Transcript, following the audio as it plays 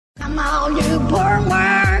Come all you poor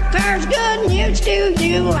workers, good news to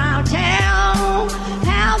you I'll tell,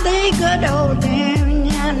 how the good old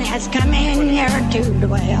union has come in here to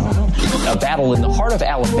dwell. A battle in the heart of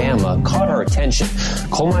Alabama caught our attention.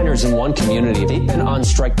 Coal miners in one community, they've been on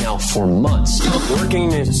strike now for months.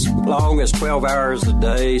 Working as long as 12 hours a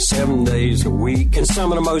day, 7 days a week, in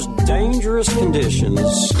some of the most dangerous conditions.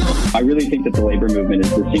 I really think that the labor movement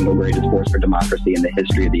is the single greatest force for democracy in the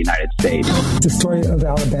history of the United States. The story of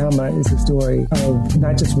Alabama is a story of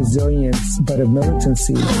not just resilience, but of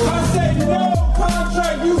militancy. I say no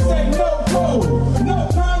contract, you say no code. No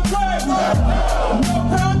contract,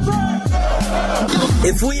 no contract.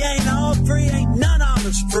 If we ain't all free, ain't none of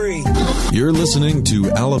us free. You're listening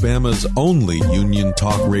to Alabama's only union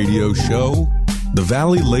talk radio show, The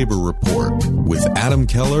Valley Labor Report, with Adam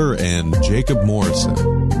Keller and Jacob Morrison.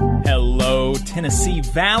 Hello, Tennessee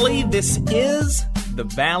Valley. This is the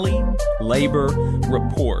Valley Labor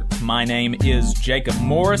Report. My name is Jacob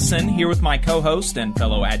Morrison, here with my co-host and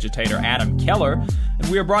fellow agitator Adam Keller, and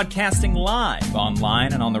we are broadcasting live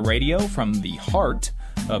online and on the radio from the heart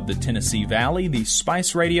of the Tennessee Valley, the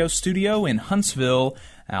Spice Radio studio in Huntsville,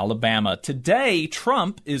 Alabama. Today,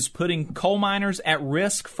 Trump is putting coal miners at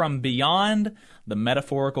risk from beyond the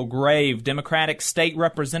metaphorical grave. Democratic State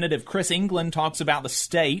Representative Chris England talks about the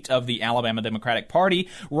state of the Alabama Democratic Party.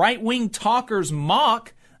 Right-wing talkers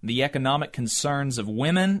mock the economic concerns of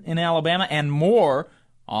women in Alabama, and more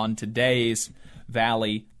on today's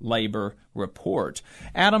Valley Labor Report.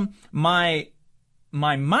 Adam, my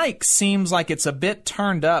mic seems like it's a bit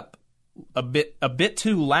turned up, a bit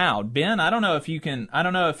too loud. Ben, I don't know if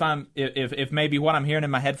maybe what I'm hearing in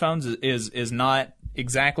my headphones is not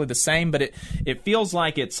exactly the same, but it feels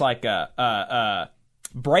like it's like a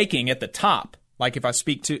breaking at the top. Like if I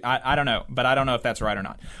speak to, I don't know, but I don't know if that's right or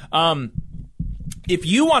not. If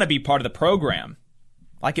you want to be part of the program,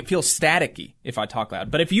 like it feels staticky if I talk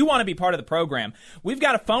loud, but if you want to be part of the program, we've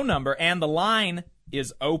got a phone number and the line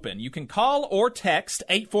is open. You can call or text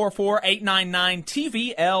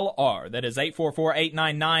 844-899-TVLR. That is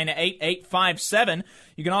 844-899-8857.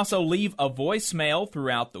 You can also leave a voicemail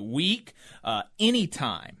throughout the week.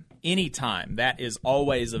 Anytime. That is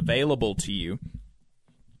always available to you.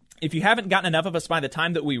 If you haven't gotten enough of us by the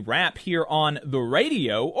time that we wrap here on the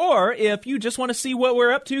radio, or if you just want to see what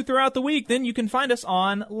we're up to throughout the week, then you can find us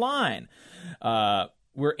online.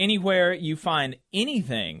 We're anywhere you find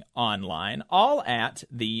anything online, all at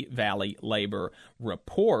the Valley Labor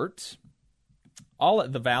Report.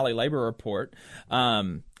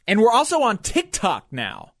 And we're also on TikTok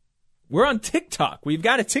now. We're on TikTok. We've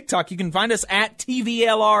got a TikTok. You can find us at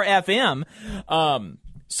TVLR FM.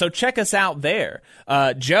 So check us out there.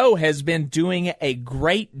 Joe has been doing a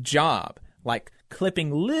great job, like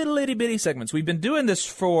clipping little itty bitty segments. We've been doing this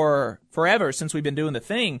for forever, since we've been doing the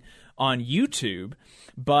thing on YouTube.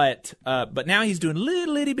 But now he's doing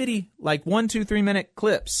little itty bitty, like 1, 2, 3 minute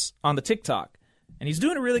clips on the TikTok. And he's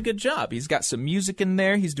doing a really good job. He's got some music in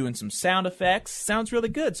there. He's doing some sound effects. Sounds really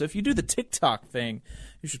good. So if you do the TikTok thing,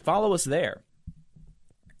 you should follow us there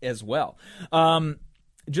as well.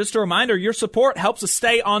 Just a reminder, your support helps us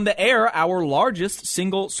stay on the air. Our largest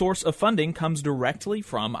single source of funding comes directly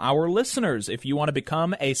from our listeners. If you want to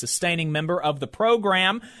become a sustaining member of the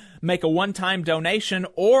program, make a one-time donation,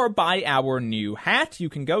 or buy our new hat, you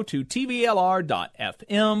can go to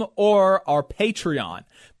tvlr.fm or our Patreon,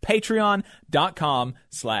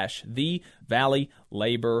 patreon.com/The Valley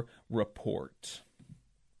Labor Report.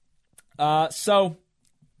 So,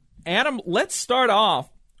 Adam, let's start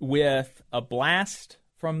off with a blast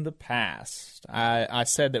from the past. I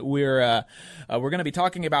said that we're going to be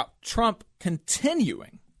talking about Trump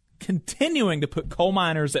continuing to put coal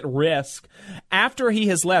miners at risk after he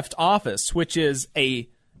has left office, which is an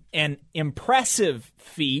impressive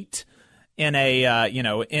feat in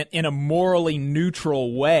a morally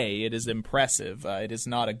neutral way. It is impressive. It is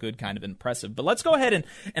not a good kind of impressive. But let's go ahead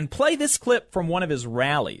and play this clip from one of his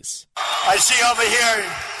rallies. I see over here,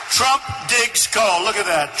 Trump digs coal. Look at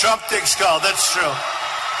that. Trump digs coal. That's true.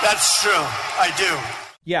 That's true. I do.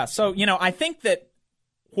 Yeah. So, I think that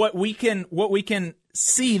what we can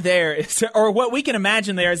see there is, or what we can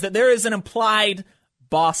imagine there, is that there is an implied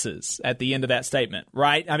bosses at the end of that statement,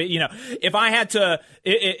 right? I mean, if I had to,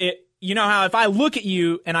 how if I look at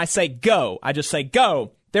you and I say go, I just say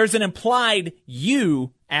go, there's an implied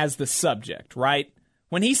you as the subject, right?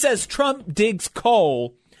 When he says Trump digs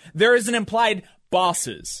coal, there is an implied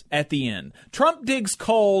bosses at the end. Trump digs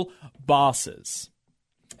coal, bosses.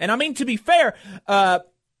 And I mean, to be fair,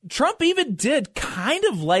 Trump even did kind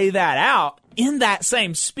of lay that out in that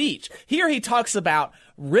same speech. Here he talks about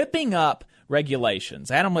ripping up regulations.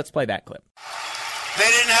 Adam, let's play that clip. They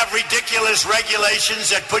didn't have ridiculous regulations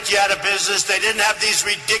that put you out of business. They didn't have these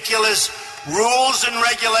ridiculous rules and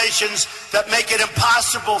regulations that make it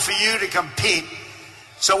impossible for you to compete.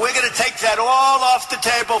 So we're going to take that all off the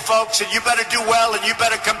table, folks, and you better do well, and you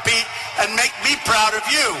better compete and make me proud of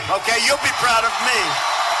you, okay? You'll be proud of me,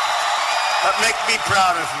 but make me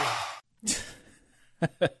proud of you.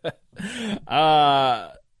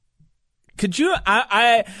 Could you,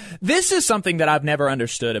 this is something that I've never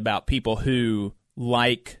understood about people who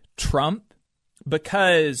like Trump,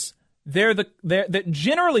 because they're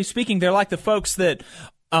generally speaking, they're like the folks that,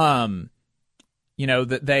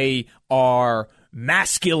 that they are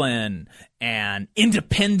masculine and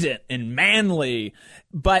independent and manly,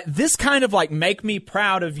 but this kind of like make me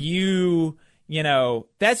proud of you,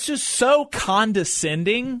 that's just so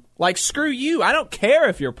condescending. Like, screw you. I don't care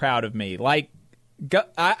if you're proud of me. Like,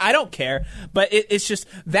 I don't care, but it's just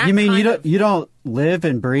that. You mean you don't live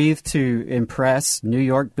and breathe to impress New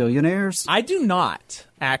York billionaires? I do not,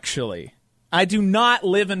 actually. I do not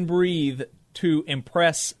live and breathe to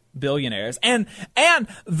impress billionaires, and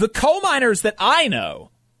the coal miners that I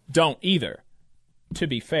know don't either, to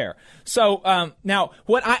be fair. So now,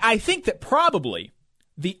 what I think that probably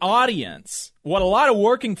the audience, what a lot of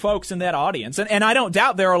working folks in that audience, and I don't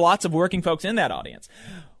doubt there are lots of working folks in that audience,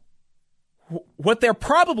 what they're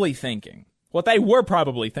probably thinking, what they were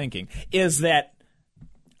probably thinking, is that,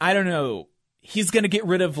 I don't know, he's going to get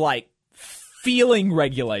rid of, like, feeling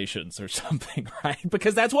regulations or something, right?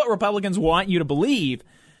 Because that's what Republicans want you to believe,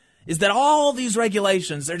 is that all these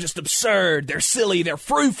regulations, they're just absurd, they're silly, they're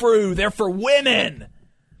frou-frou, they're for women.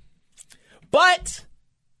 But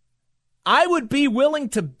I would be willing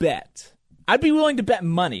to bet. I'd be willing to bet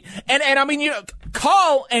money. And I mean,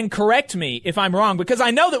 call and correct me if I'm wrong, because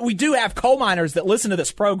I know that we do have coal miners that listen to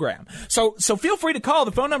this program. So feel free to call.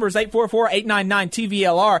 The phone number is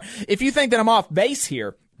 844-899-TVLR if you think that I'm off base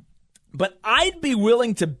here. But I'd be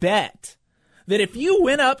willing to bet that if you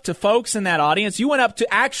went up to folks in that audience, you went up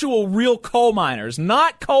to actual real coal miners,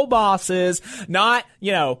 not coal bosses, not,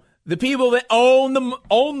 the people that own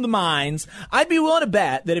the mines, I'd be willing to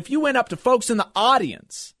bet that if you went up to folks in the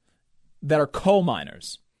audience that are coal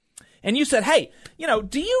miners, and you said, hey,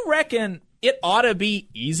 do you reckon it ought to be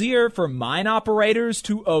easier for mine operators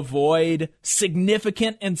to avoid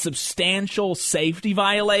significant and substantial safety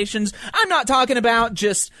violations? I'm not talking about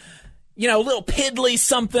just, little piddly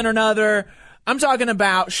something or another. I'm talking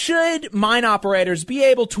about, should mine operators be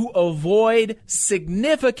able to avoid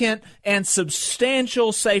significant and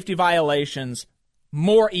substantial safety violations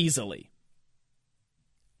more easily?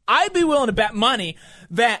 I'd be willing to bet money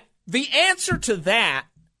that the answer to that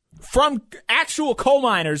from actual coal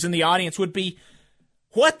miners in the audience would be,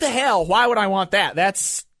 what the hell? Why would I want that?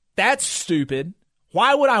 That's stupid.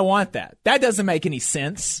 Why would I want that? That doesn't make any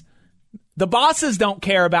sense. The bosses don't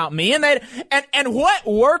care about me. And what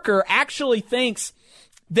worker actually thinks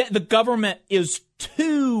that the government is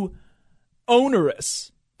too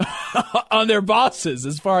onerous on their bosses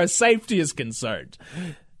as far as safety is concerned?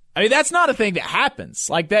 I mean, that's not a thing that happens.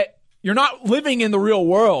 Like that, you're not living in the real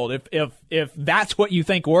world if that's what you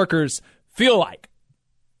think workers feel like.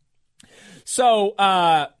 So,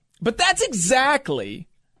 but that's exactly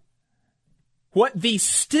what the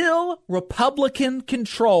still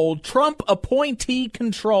Republican-controlled, Trump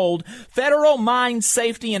appointee-controlled Federal Mine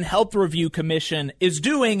Safety and Health Review Commission is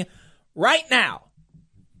doing right now.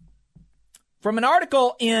 From an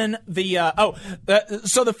article in the,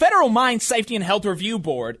 so the Federal Mine Safety and Health Review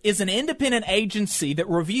Board is an independent agency that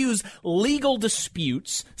reviews legal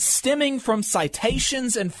disputes stemming from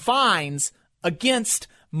citations and fines against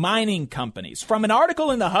mining companies. From an article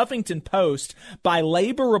in the Huffington Post by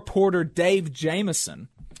labor reporter Dave Jamieson,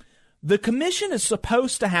 the commission is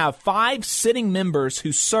supposed to have 5 sitting members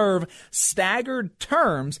who serve staggered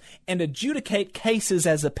terms and adjudicate cases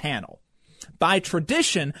as a panel. By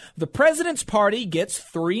tradition, the president's party gets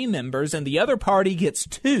 3 members and the other party gets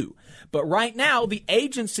 2. But right now, the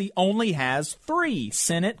agency only has 3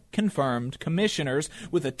 Senate-confirmed commissioners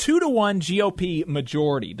with a 2-to-1 GOP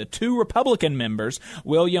majority. The 2 Republican members,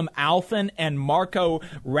 William Alfin and Marco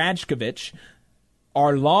Rajkovic,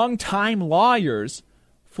 are longtime lawyers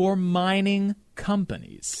for mining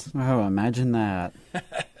companies. Oh, imagine that.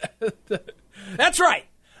 That's right.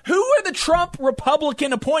 Who were the Trump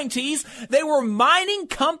Republican appointees? They were mining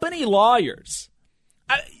company lawyers.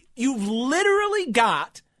 You've literally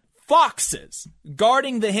got foxes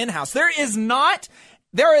guarding the henhouse. There is not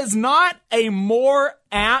a more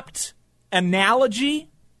apt analogy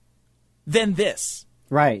than this.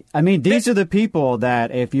 Right. I mean, these are the people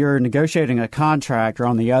that if you're negotiating a contract or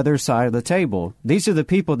on the other side of the table, these are the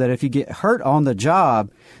people that if you get hurt on the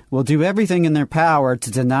job will do everything in their power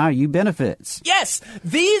to deny you benefits. Yes.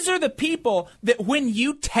 These are the people that when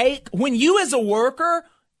you as a worker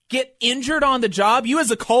get injured on the job, you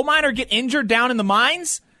as a coal miner get injured down in the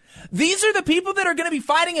mines, these are the people that are going to be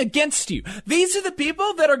fighting against you. These are the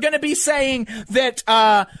people that are going to be saying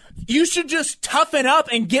that you should just toughen up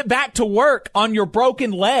and get back to work on your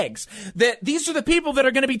broken legs. That these are the people that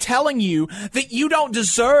are going to be telling you that you don't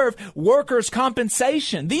deserve workers'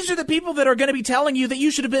 compensation. These are the people that are going to be telling you that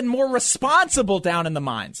you should have been more responsible down in the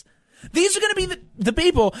mines. These are going to be the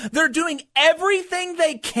people that are doing everything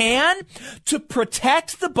they can to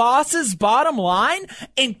protect the boss's bottom line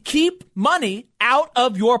and keep money out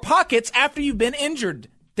of your pockets after you've been injured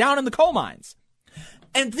down in the coal mines.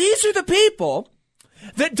 And these are the people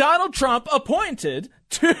that Donald Trump appointed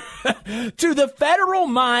to the Federal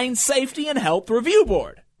Mine Safety and Health Review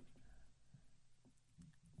Board.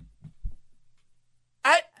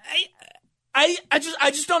 I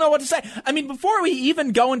just don't know what to say. I mean, before we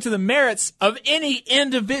even go into the merits of any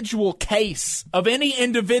individual case, of any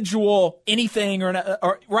individual anything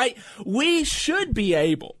or right, we should be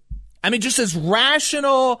able, I mean, just as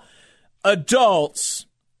rational adults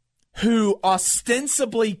who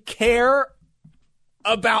ostensibly care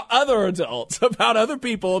about other adults, about other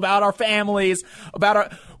people, about our families,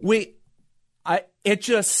 it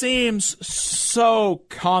just seems so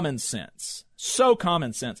common sense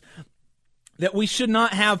that we should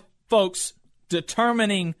not have folks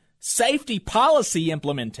determining safety policy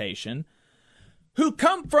implementation who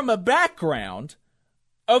come from a background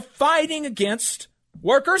of fighting against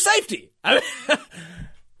worker safety.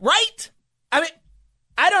 Right? I mean,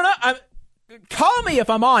 I don't know. Call me if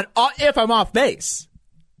I'm off base.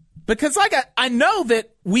 Because I know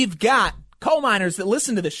that we've got coal miners that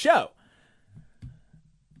listen to the show.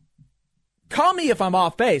 Call me if I'm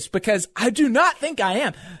off base, because I do not think I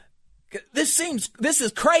am. This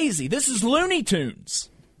is crazy. This is Looney Tunes.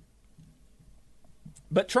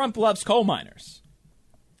 But Trump loves coal miners.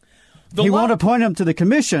 He won't appoint them to the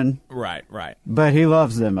commission. Right. But he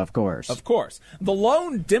loves them, of course. Of course. The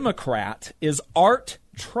lone Democrat is Art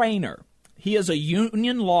Traynor. He is a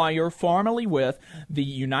union lawyer formerly with the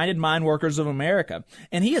United Mine Workers of America,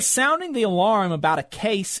 and he is sounding the alarm about a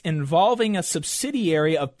case involving a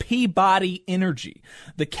subsidiary of Peabody Energy.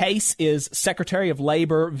 The case is Secretary of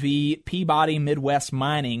Labor v. Peabody Midwest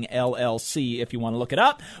Mining, LLC, if you want to look it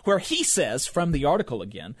up, where he says, from the article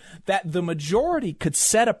again, that the majority could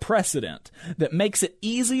set a precedent that makes it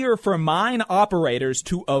easier for mine operators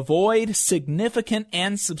to avoid significant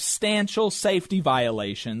and substantial safety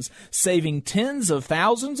violations, saving tens of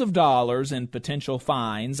thousands of dollars in potential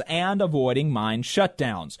fines and avoiding mine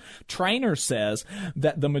shutdowns. Traynor says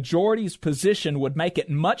that the majority's position would make it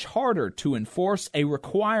much harder to enforce a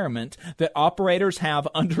requirement that operators have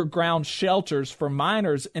underground shelters for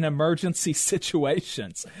miners in emergency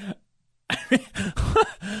situations.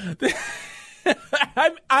 The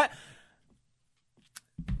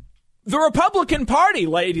Republican Party,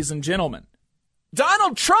 ladies and gentlemen,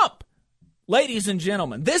 Donald Trump, ladies and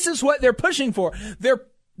gentlemen, this is what they're pushing for.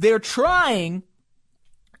 They're trying.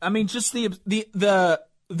 I mean, just the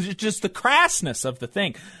crassness of the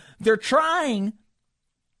thing. They're trying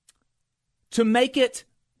to make it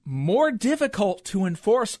more difficult to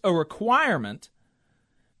enforce a requirement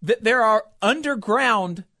that there are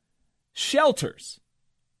underground shelters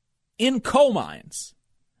in coal mines.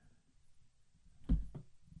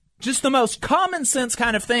 Just the most common sense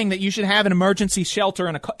kind of thing that you should have an emergency shelter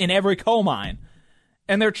in every coal mine.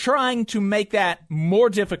 And they're trying to make that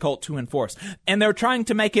more difficult to enforce. And they're trying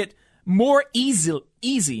to make it more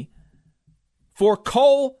easy for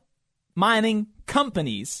coal mining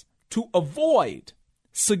companies to avoid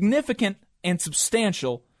significant and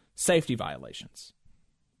substantial safety violations.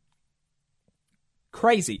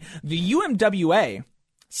 Crazy. The UMWA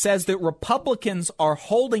says that Republicans are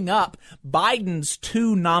holding up Biden's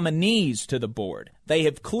 2 nominees to the board. They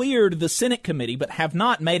have cleared the Senate committee, but have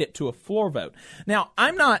not made it to a floor vote. Now,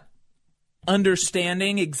 I'm not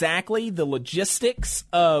understanding exactly the logistics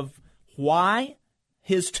of why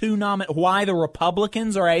why the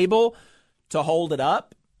Republicans are able to hold it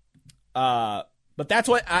up. But that's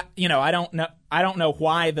what I don't know. I don't know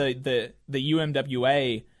why the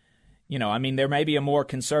UMWA. I mean, there may be a more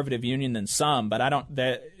conservative union than some, but I don't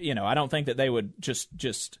think that they would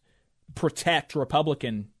just protect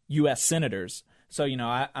Republican U.S. senators. So,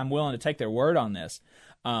 I'm willing to take their word on this.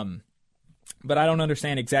 But I don't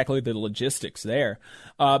understand exactly the logistics there.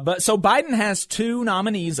 But so Biden has two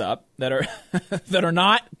nominees up that are that are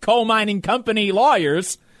not coal mining company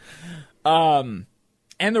lawyers, and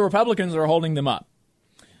the Republicans are holding them up.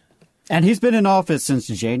 And he's been in office since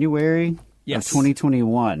January of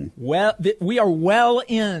 2021. Well, we are well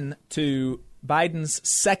into Biden's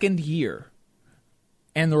second year,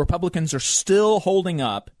 and the Republicans are still holding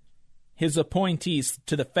up his appointees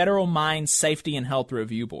to the Federal Mine Safety and Health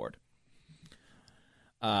Review Board.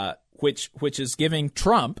 Which is giving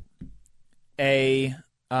Trump a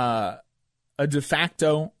de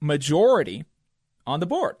facto majority on the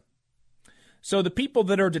board. So the people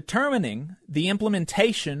that are determining the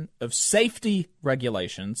implementation of safety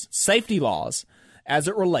regulations, safety laws, as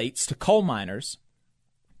it relates to coal miners,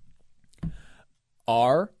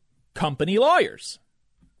 are company lawyers.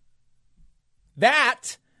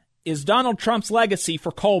 That is Donald Trump's legacy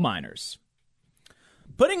for coal miners,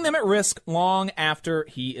 putting them at risk long after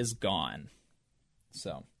he is gone.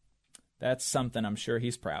 So that's something I'm sure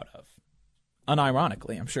he's proud of.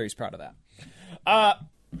 Unironically, I'm sure he's proud of that.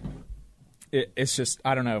 It's just,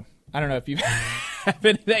 I don't know if you have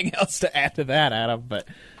anything else to add to that, Adam, but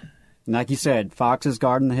like you said, foxes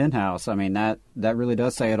guarding the hen house. I mean, that really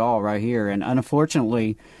does say it all right here. And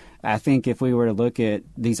unfortunately, I think if we were to look at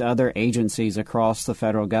these other agencies across the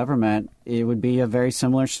federal government, it would be a very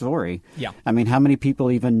similar story. Yeah. I mean, how many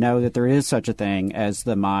people even know that there is such a thing as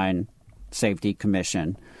the Mine Safety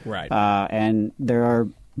Commission? Right. And there are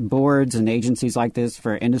boards and agencies like this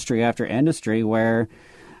for industry after industry where,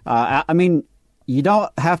 I mean, you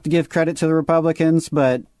don't have to give credit to the Republicans,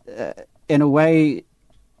 but in a way,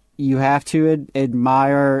 you have to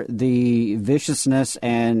admire the viciousness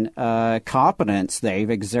and competence they've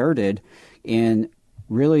exerted in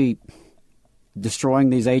really destroying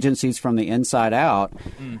these agencies from the inside out,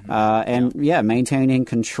 maintaining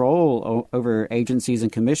control over agencies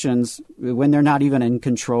and commissions when they're not even in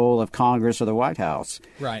control of Congress or the White House.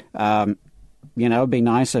 Right. It'd be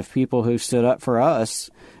nice if people who stood up for us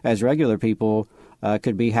as regular people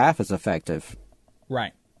could be half as effective.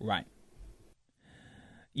 Right.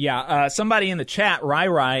 Yeah, somebody in the chat,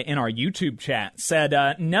 Rai in our YouTube chat, said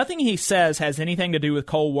nothing he says has anything to do with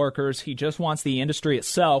coal workers. He just wants the industry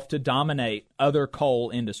itself to dominate other coal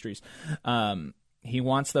industries. He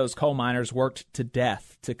wants those coal miners worked to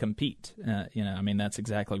death to compete. That's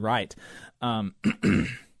exactly right.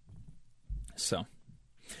 So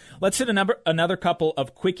let's hit another couple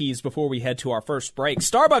of quickies before we head to our first break.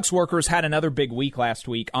 Starbucks workers had another big week last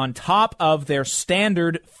week on top of their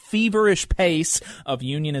standard feverish pace of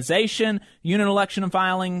unionization, union election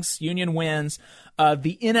filings, union wins.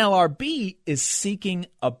 The NLRB is seeking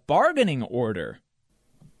a bargaining order,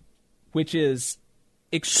 which is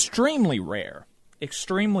extremely rare.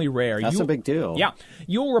 Extremely rare. That's a big deal. Yeah.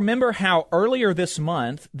 You'll remember how earlier this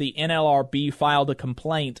month, the NLRB filed a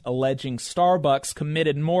complaint alleging Starbucks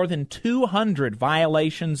committed more than 200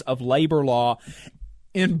 violations of labor law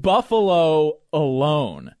in Buffalo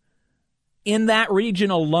alone. In that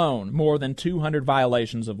region alone, more than 200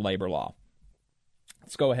 violations of labor law.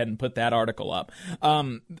 Let's go ahead and put that article up.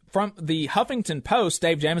 From the Huffington Post,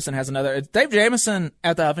 Dave Jamieson has another. Dave Jamieson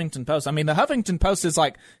at the Huffington Post. I mean, the Huffington Post is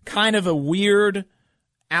like kind of a weird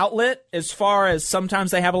outlet as far as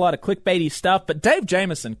sometimes they have a lot of clickbaity stuff, but Dave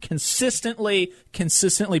Jamieson consistently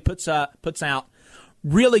puts out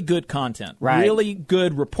really good content, really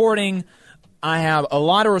good reporting. I have a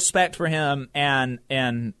lot of respect for him, and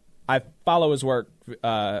I follow his work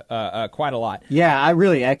quite a lot. Yeah, I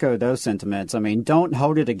really echo those sentiments. I mean, don't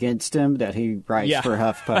hold it against him that he writes for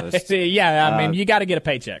HuffPost. I mean, you got to get a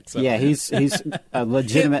paycheck. So. Yeah, he's a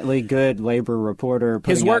legitimately good labor reporter.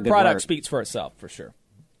 His work product speaks for itself, for sure.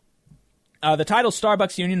 The title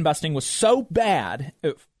 "Starbucks Union Busting" was so bad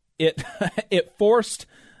it forced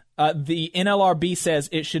the NLRB says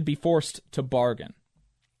it should be forced to bargain.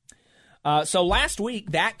 So last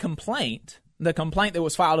week, the complaint that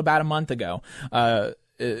was filed about a month ago,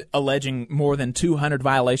 alleging more than 200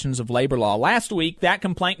 violations of labor law. Last week, that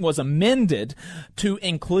complaint was amended to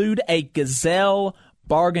include a gazelle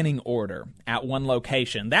bargaining order at one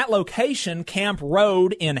location. That location, Camp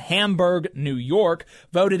Road in Hamburg, New York,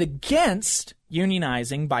 voted against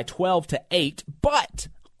unionizing by 12-8, but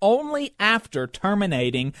only after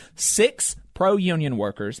terminating 6 pro-union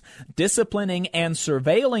workers, disciplining and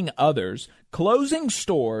surveilling others, closing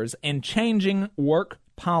stores, and changing work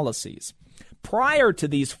policies. prior to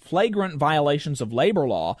these flagrant violations of labor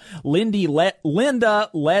law, Linda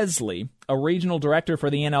Leslie, a regional director for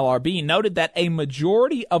the NLRB, noted that a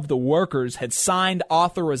majority of the workers had signed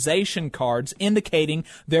authorization cards indicating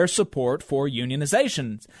their support for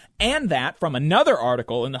unionizations, and that, from another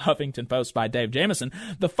article in the Huffington Post by Dave Jamieson,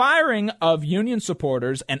 the firing of union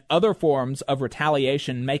supporters and other forms of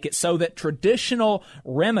retaliation make it so that traditional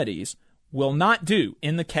remedies will not do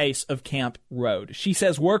in the case of Camp Road. She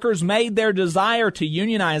says workers made their desire to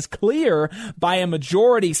unionize clear by a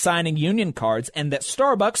majority signing union cards, and that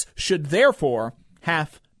Starbucks should therefore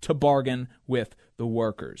have to bargain with the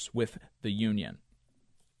workers, with the union.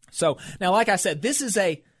 So, now, like I said, this is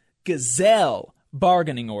a gazelle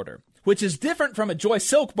bargaining order, which is different from a Joy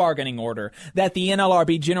Silk bargaining order that the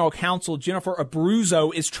NLRB General Counsel Jennifer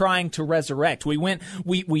Abruzzo is trying to resurrect. We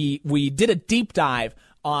did a deep dive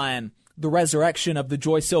on the resurrection of the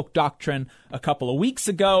Joy Silk doctrine a couple of weeks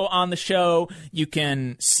ago on the show. You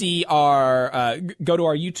can see our go to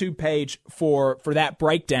our YouTube page for that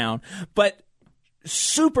breakdown. But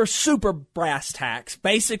super brass tacks,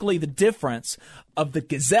 basically the difference of the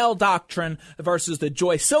Gazelle doctrine versus the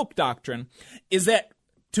Joy Silk doctrine is that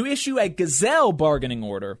to issue a Gazelle bargaining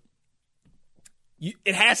order,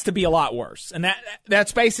 it has to be a lot worse. And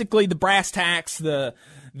that's basically the brass tacks,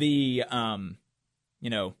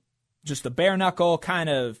 just the bare knuckle kind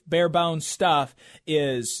of bare bones stuff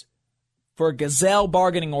is for a Gazelle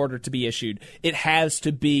bargaining order to be issued, it has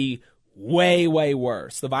to be way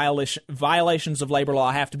worse. The violations of labor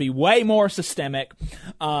law have to be way more systemic.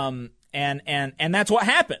 And that's what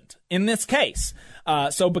happened in this case.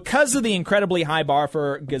 So because of the incredibly high bar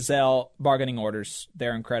for Gazelle bargaining orders,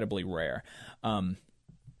 they're incredibly rare.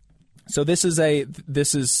 So this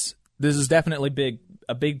is definitely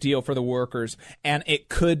a big deal for the workers, and it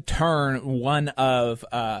could turn one of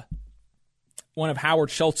Howard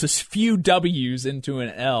Schultz's few W's into an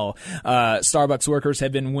L. Starbucks workers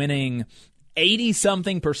have been winning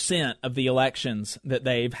 80-something% of the elections that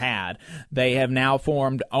they've had. They have now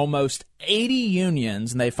formed almost 80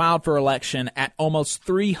 unions, and they filed for election at almost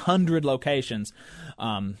 300 locations.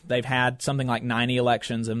 They've had something like 90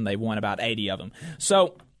 elections, and they've won about 80 of them.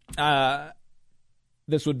 So,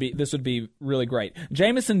 This would be really great.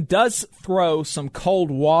 Jameson does throw some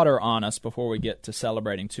cold water on us before we get to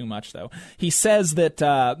celebrating too much, though. He says that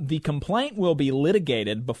the complaint will be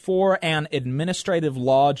litigated before an administrative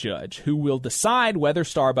law judge who will decide whether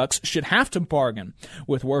Starbucks should have to bargain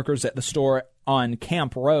with workers at the store on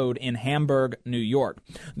Camp Road in Hamburg, New York.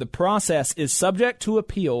 The process is subject to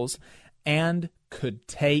appeals and could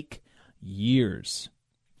take years.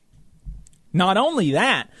 Not only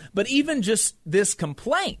that, but even just this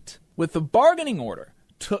complaint with the bargaining order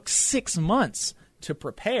took 6 months to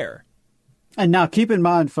prepare. And now keep in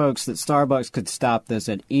mind, folks, that Starbucks could stop this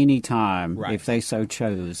at any time if they so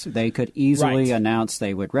chose. They could easily announce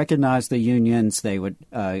they would recognize the unions, they would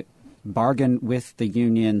bargain with the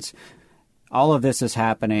unions. All of this is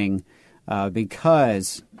happening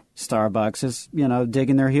because Starbucks is,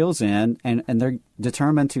 digging their heels in, and they're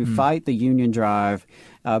determined to fight the union drive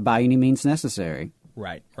by any means necessary.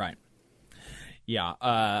 Right.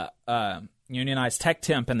 Yeah. Unionized Tech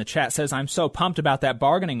Temp in the chat says, I'm so pumped about that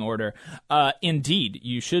bargaining order. Indeed,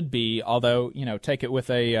 you should be, although, take it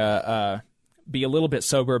with be a little bit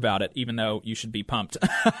sober about it, even though you should be pumped.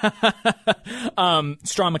 Strawn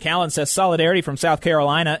McAllen says, solidarity from South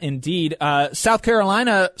Carolina. Indeed. South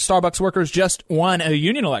Carolina Starbucks workers just won a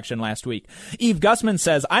union election last week. Eve Gussman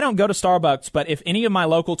says, I don't go to Starbucks, but if any of my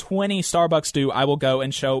local 20 Starbucks do, I will go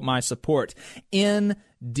and show my support.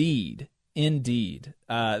 Indeed.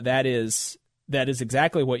 That is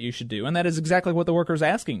exactly what you should do, and that is exactly what the workers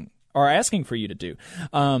are asking for you to do.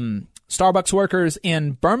 Starbucks workers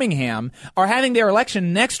in Birmingham are having their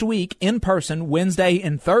election next week in person, Wednesday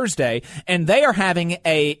and Thursday, and they are having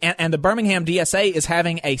and the Birmingham DSA is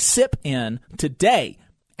having a sip-in today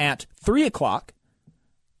at 3:00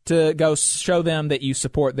 to go show them that you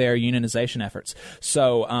support their unionization efforts.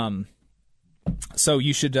 So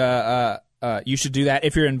you should do that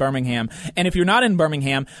if you're in Birmingham. And if you're not in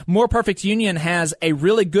Birmingham, More Perfect Union has a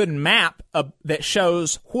really good map that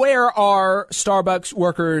shows where are Starbucks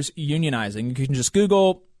workers unionizing. You can just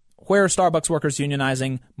Google where are Starbucks workers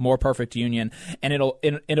unionizing, More Perfect Union, and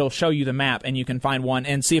it'll show you the map, and you can find one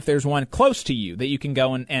and see if there's one close to you that you can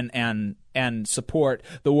go and support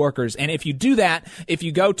the workers. And if you do that, if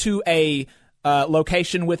you go to a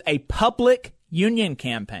location with a public union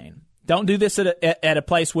campaign, don't do this at a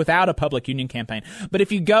place without a public union campaign. But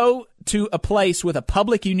if you go to a place with a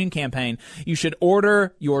public union campaign, you should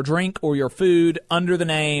order your drink or your food under the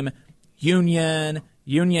name Union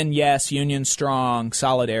Union, yes. Union strong.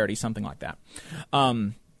 Solidarity, something like that.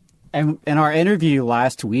 And in our interview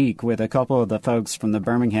last week with a couple of the folks from the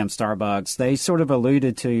Birmingham Starbucks, they sort of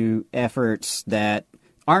alluded to efforts that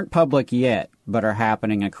aren't public yet, but are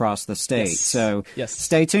happening across the state. Yes. So Yes.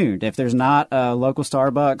 Stay tuned. If there's not a local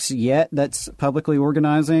Starbucks yet that's publicly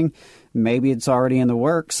organizing, maybe it's already in the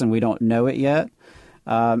works and we don't know it yet.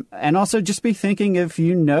 And also just be thinking if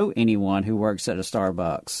you know anyone who works at a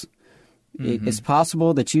Starbucks. It's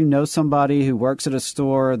possible that you know somebody who works at a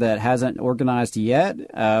store that hasn't organized yet,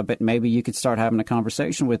 but maybe you could start having a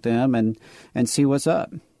conversation with them and see what's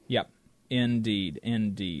up. Yep.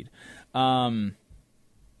 Indeed.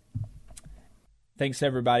 Thanks,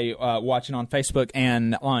 everybody watching on Facebook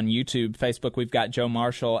and on YouTube. Facebook, we've got Joe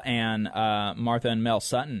Marshall and Martha and Mel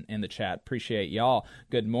Sutton in the chat. Appreciate y'all.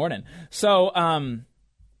 Good morning. So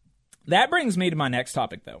that brings me to my next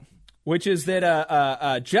topic, though, which is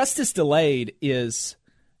that justice delayed is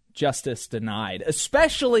justice denied,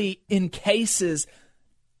 especially in cases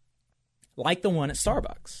like the one at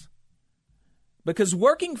Starbucks. Because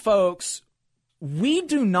working folks, we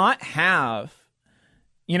do not have,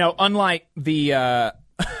 unlike the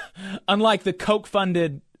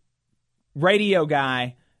Coke-funded radio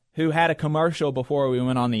guy who had a commercial before we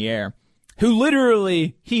went on the air, who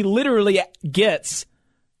literally gets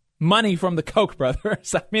money from the Koch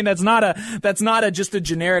brothers. I mean, that's not just a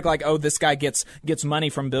generic like, oh, this guy gets money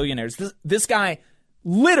from billionaires. This guy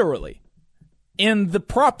literally, in the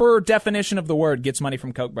proper definition of the word, gets money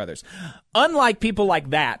from Koch brothers. Unlike people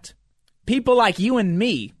like that, people like you and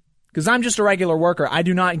me, because I'm just a regular worker, I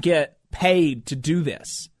do not get paid to do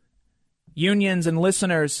this. Unions and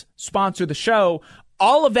listeners sponsor the show.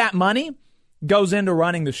 All of that money goes into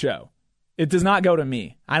running the show. It does not go to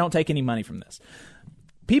me. I don't take any money from this.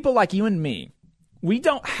 People like you and me, we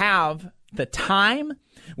don't have the time,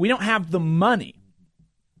 we don't have the money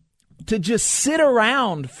to just sit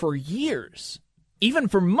around for years, even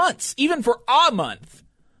for months, even for a month,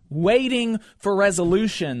 waiting for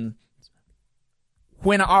resolution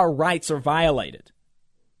when our rights are violated.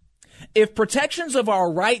 If protections of our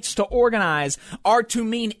rights to organize are to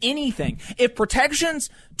mean anything, if protections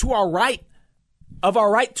to our right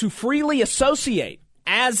to freely associate,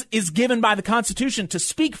 as is given by the Constitution, to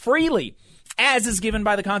speak freely, as is given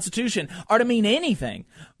by the Constitution, are to mean anything,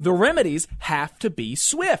 the remedies have to be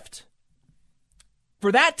swift.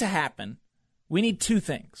 For that to happen, we need two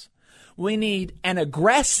things. We need an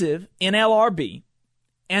aggressive NLRB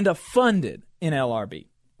and a funded NLRB.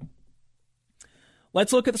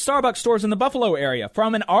 Let's look at the Starbucks stores in the Buffalo area.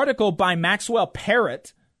 From an article by Maxwell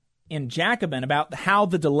Parrott in Jacobin about how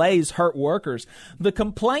the delays hurt workers, the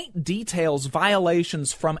complaint details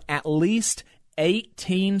violations from at least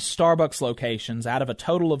 18 Starbucks locations out of a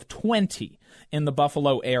total of 20 in the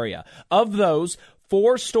Buffalo area. Of those,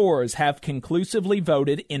 4 stores have conclusively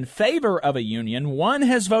voted in favor of a union, 1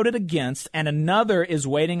 has voted against, and another is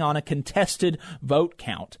waiting on a contested vote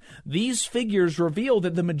count. These figures reveal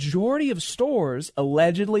that the majority of stores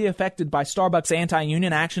allegedly affected by Starbucks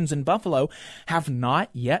anti-union actions in Buffalo have not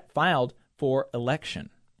yet filed for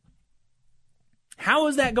election. How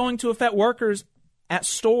is that going to affect workers at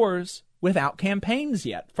stores without campaigns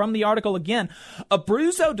yet? From the article again,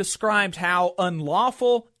 Abruzzo described how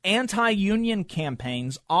unlawful anti-union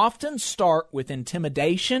campaigns often start with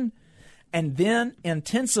intimidation and then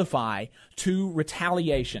intensify to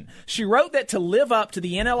retaliation. She wrote that to live up to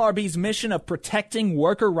the NLRB's mission of protecting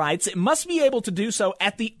worker rights, it must be able to do so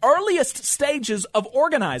at the earliest stages of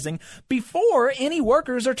organizing before any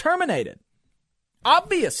workers are terminated.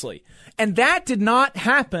 Obviously. And that did not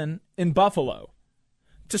happen in Buffalo.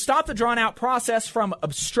 To stop the drawn-out process from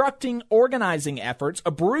obstructing organizing efforts,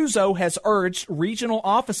 Abruzzo has urged regional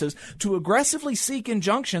offices to aggressively seek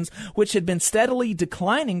injunctions which had been steadily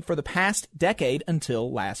declining for the past decade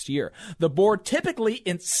until last year. The board typically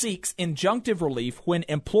seeks injunctive relief when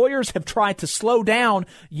employers have tried to slow down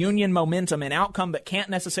union momentum, an outcome that can't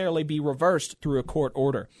necessarily be reversed through a court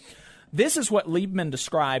order. This is what Liebman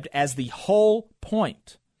described as the whole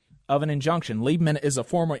point of an injunction. Liebman is a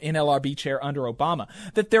former NLRB chair under Obama,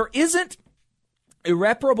 that there isn't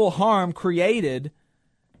irreparable harm created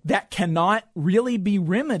that cannot really be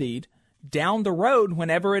remedied down the road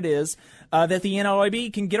whenever it is that the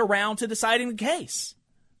NLRB can get around to deciding the case.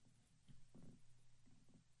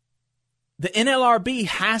 The NLRB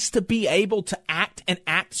has to be able to act and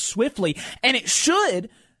act swiftly, and it should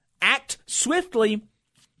act swiftly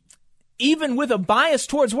even with a bias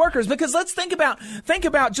towards workers, because let's think about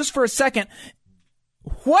just for a second,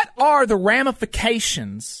 what are the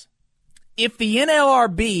ramifications if the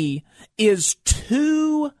NLRB is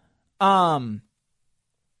too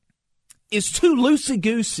is too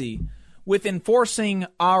loosey-goosey with enforcing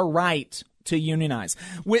our right to unionize.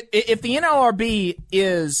 If the NLRB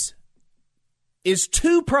is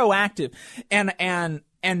too proactive and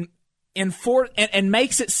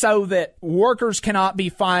makes it so that workers cannot be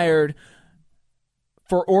fired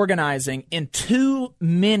for organizing in too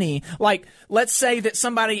many, like, let's say that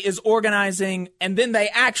somebody is organizing and then they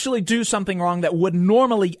actually do something wrong that would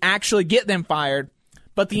normally actually get them fired,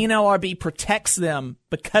 but the NLRB protects them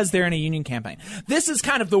because they're in a union campaign. This is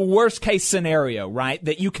kind of the worst case scenario, right,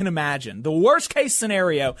 that you can imagine. The worst case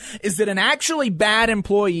scenario is that an actually bad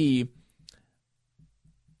employee,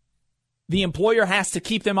 the employer has to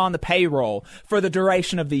keep them on the payroll for the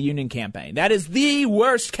duration of the union campaign. That is the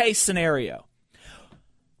worst case scenario.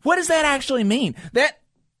 What does that actually mean? That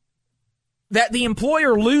the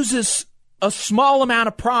employer loses a small amount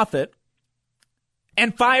of profit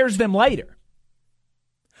and fires them later.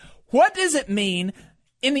 What does it mean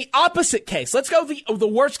in the opposite case? Let's go the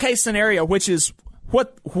worst case scenario, which is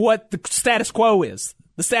what the status quo is.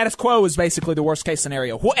 The status quo is basically the worst case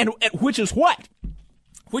scenario. And which is what?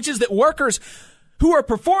 Which is that workers who are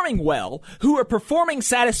performing well, who are performing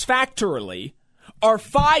satisfactorily, are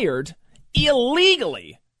fired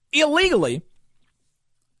illegally,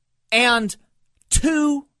 and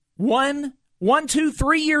 2,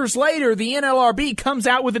 3 years later, the NLRB comes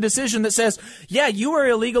out with a decision that says, yeah, you are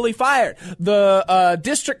illegally fired. The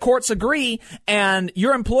district courts agree, and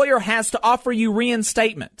your employer has to offer you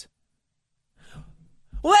reinstatement.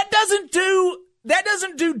 Well, that doesn't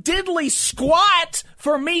do diddly squat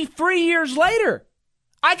for me 3 years later.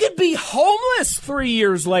 I could be homeless 3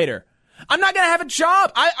 years later. I'm not going to have a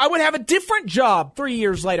job. I would have a different job 3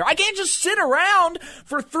 years later. I can't just sit around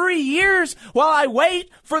for 3 years while I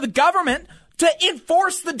wait for the government to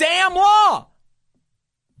enforce the damn law.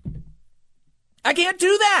 I can't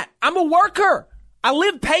do that. I'm a worker. I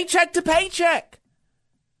live paycheck to paycheck.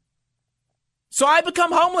 So I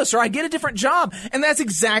become homeless or I get a different job. And that's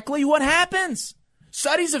exactly what happens.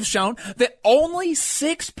 Studies have shown that only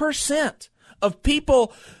 6% of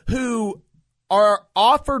people who are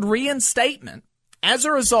offered reinstatement as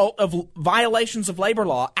a result of violations of labor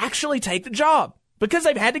law actually take the job because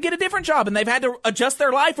they've had to get a different job and they've had to adjust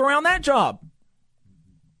their life around that job.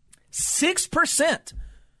 6%.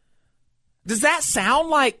 Does that sound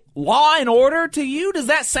like law and order to you? Does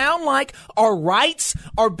that sound like our rights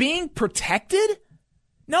are being protected?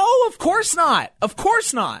 No, of course not. Of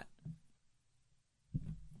course not.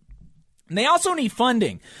 And they also need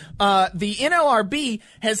funding. The NLRB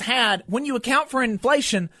has had, when you account for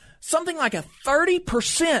inflation, something like a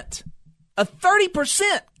 30%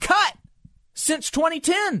 cut since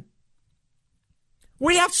 2010.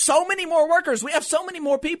 We have so many more workers. We have so many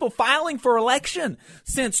more people filing for election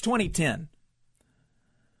since 2010.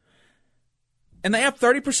 And they have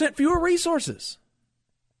 30% fewer resources.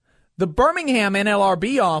 The Birmingham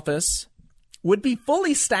NLRB office would be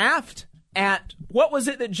fully staffed at, what was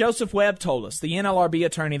it that Joseph Webb told us, the NLRB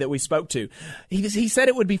attorney that we spoke to? He said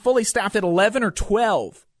it would be fully staffed at 11 or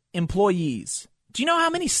 12 employees. Do you know how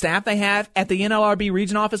many staff they have at the NLRB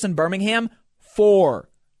region office in Birmingham? 4.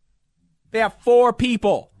 They have 4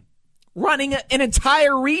 people running an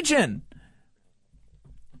entire region.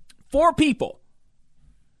 4 people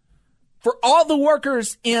for all the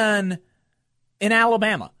workers in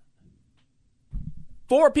Alabama.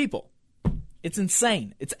 4 people. It's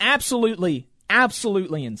insane. It's absolutely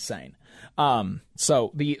insane.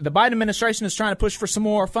 So the Biden administration is trying to push for some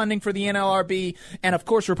more funding for the NLRB, and of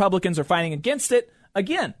course Republicans are fighting against it.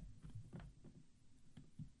 Again,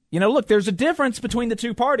 look, there's a difference between the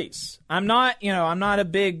two parties. I'm not a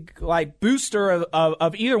big booster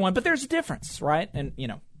of either one, but there's a difference, right? And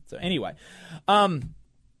so anyway,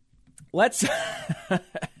 let's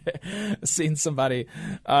seen somebody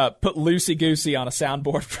put loosey goosey on a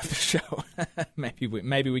soundboard for the show.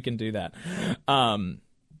 maybe we can do that. I'm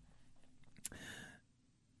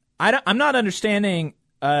not understanding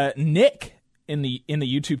Nick in the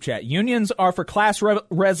YouTube chat. Unions are for class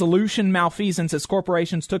resolution malfeasance as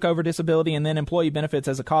corporations took over disability and then employee benefits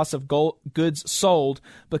as a cost of goods sold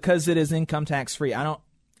because it is income tax free.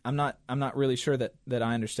 I'm not really sure that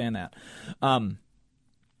I understand that.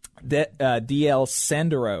 DL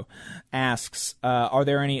Sendero asks, are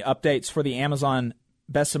there any updates for the Amazon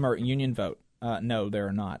Bessemer union vote? No, there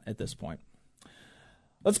are not at this point.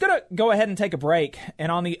 Let's go ahead and take a break.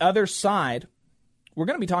 And on the other side, we're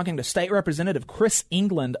going to be talking to State Representative Chris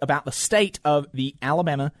England about the state of the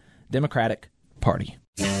Alabama Democratic Party.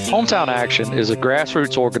 Hometown Action is a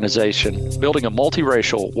grassroots organization building a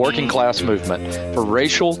multiracial working class movement for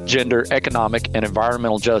racial, gender, economic, and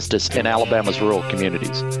environmental justice in Alabama's rural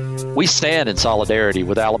communities. We stand in solidarity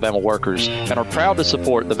with Alabama workers and are proud to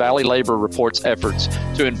support the Valley Labor Report's efforts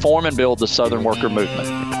to inform and build the Southern worker movement.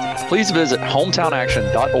 Please visit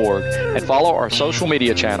hometownaction.org and follow our social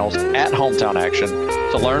media channels at Hometown Action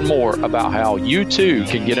to learn more about how you too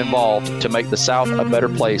can get involved to make the South a better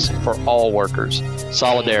place for all workers.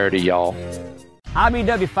 Solidarity, y'all.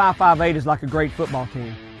 IBW 558 is like a great football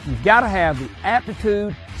team. You've got to have the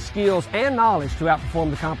aptitude, skills, and knowledge to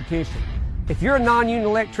outperform the competition. If you're a non-union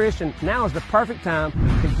electrician, now is the perfect time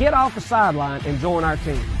to get off the sideline and join our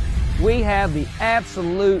team. We have the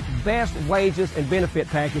absolute best wages and benefit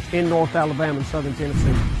package in North Alabama and Southern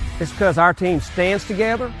Tennessee. It's because our team stands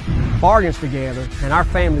together, bargains together, and our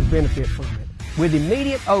families benefit from it. With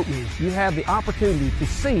immediate openings, you have the opportunity to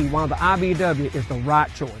see why the IBW is the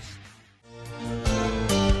right choice.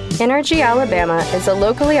 Energy Alabama is a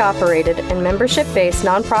locally operated and membership-based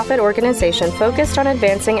nonprofit organization focused on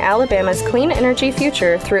advancing Alabama's clean energy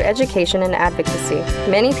future through education and advocacy.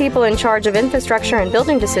 Many people in charge of infrastructure and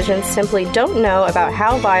building decisions simply don't know about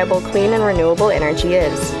how viable clean and renewable energy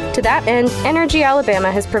is. To that end, Energy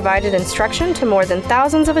Alabama has provided instruction to more than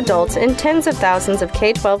thousands of adults and tens of thousands of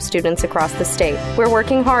K-12 students across the state. We're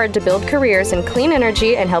working hard to build careers in clean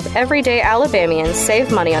energy and help everyday Alabamians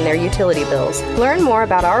save money on their utility bills. Learn more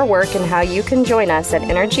about our work and how you can join us at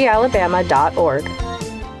energyalabama.org.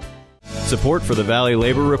 Support for the Valley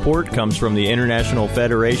Labor Report comes from the International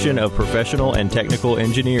Federation of Professional and Technical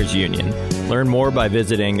Engineers Union. Learn more by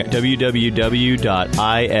visiting www.ifpte.org.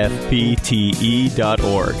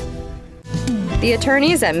 The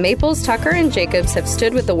attorneys at Maples, Tucker & Jacobs have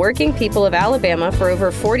stood with the working people of Alabama for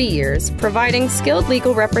over 40 years, providing skilled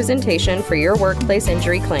legal representation for your workplace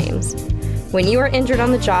injury claims. When you are injured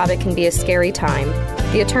on the job, it can be a scary time.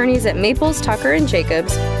 The attorneys at Maples, Tucker &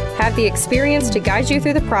 Jacobs have the experience to guide you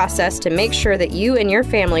through the process to make sure that you and your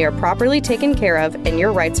family are properly taken care of and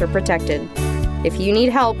your rights are protected. If you need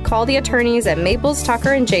help, call the attorneys at Maples,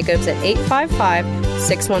 Tucker & Jacobs at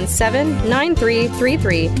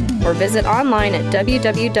 855-617-9333 or visit online at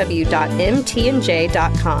www.mtnj.com.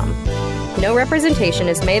 No representation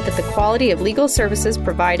is made that the quality of legal services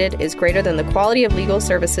provided is greater than the quality of legal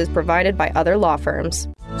services provided by other law firms.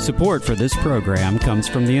 Support for this program comes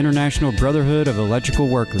from the International Brotherhood of Electrical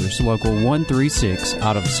Workers, Local 136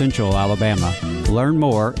 out of Central Alabama. Learn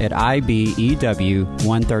more at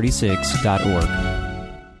ibew136.org.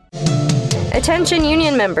 Attention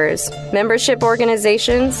union members, membership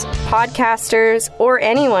organizations, podcasters, or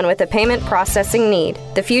anyone with a payment processing need.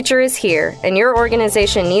 The future is here, and your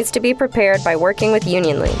organization needs to be prepared by working with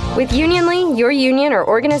Unionly. With Unionly, your union or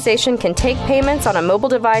organization can take payments on a mobile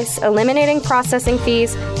device, eliminating processing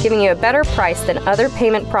fees, giving you a better price than other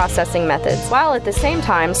payment processing methods, while at the same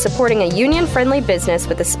time supporting a union-friendly business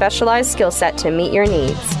with a specialized skill set to meet your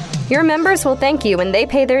needs. Your members will thank you when they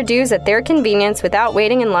pay their dues at their convenience without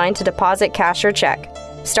waiting in line to deposit cash or check.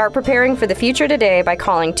 Start preparing for the future today by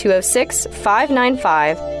calling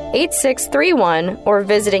 206-595-8631 or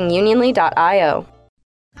visiting unionly.io.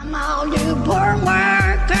 Come all you poor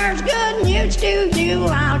workers, good news to you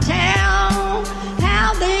I'll tell,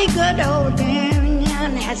 how the good old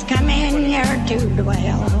union has come in here to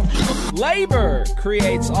dwell. Labor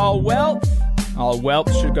creates all wealth. All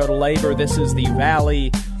wealth should go to labor. This is the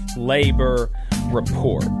Valley Labor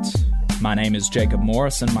Report. My name is Jacob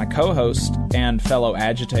Morrison. My co-host and fellow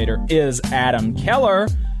agitator is Adam Keller.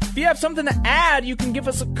 If you have something to add, you can give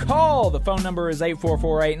us a call. The phone number is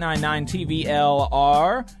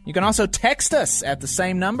 844-899-TVLR. You can also text us at the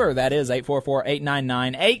same number. That is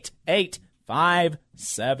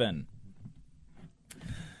 844-899-8857.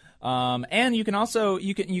 And you can also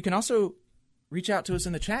reach out to us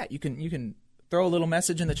in the chat. You can throw a little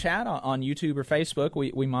message in the chat on YouTube or Facebook.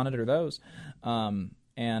 We monitor those, and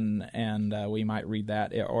we might read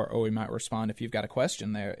that or we might respond if you've got a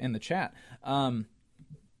question there in the chat.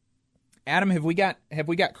 Adam, have we got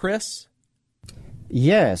Chris?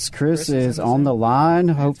 Yes, Chris is on the line.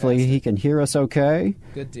 Hopefully he can hear us okay.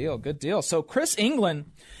 Good deal. So Chris England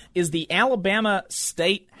is the Alabama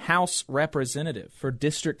State House Representative for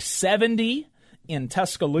District 70 in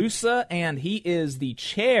Tuscaloosa, and he is the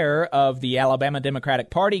chair of the Alabama Democratic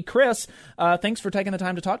Party. Chris, thanks for taking the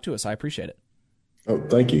time to talk to us. I appreciate it. Oh,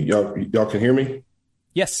 thank you. Y'all can hear me?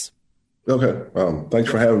 Yes. Okay. Thanks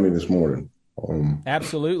for having me this morning.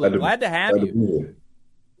 Absolutely. Glad to have you.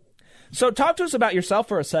 So talk to us about yourself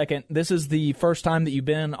for a second. This is the first time that you've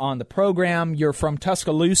been on the program. You're from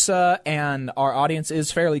Tuscaloosa, and our audience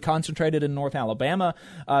is fairly concentrated in North Alabama,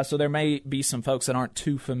 so there may be some folks that aren't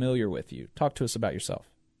too familiar with you. Talk to us about yourself.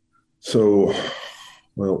 So,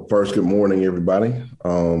 well, first, good morning, everybody.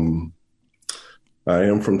 I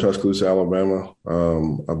am from Tuscaloosa, Alabama.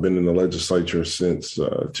 I've been in the legislature since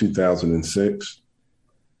 2006.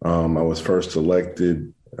 I was first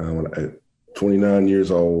elected at 29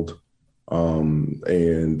 years old,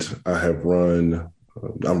 and I have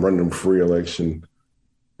I'm running for re-election,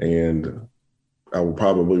 and I will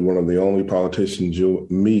probably one of the only politicians you'll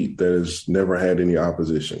meet that has never had any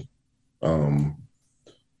opposition. Don't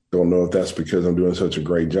know if that's because I'm doing such a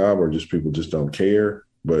great job or just people just don't care,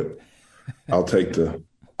 but I'll take them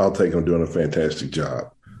doing a fantastic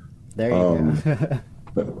job. There you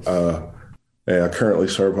go. And I currently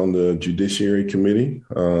serve on the Judiciary Committee,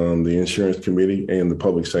 the Insurance Committee, and the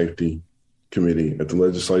Public Safety Committee at the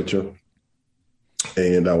legislature.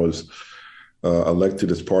 And I was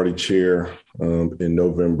elected as party chair in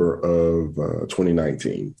November of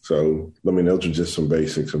 2019. So, those are just some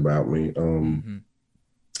basics about me.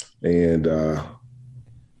 And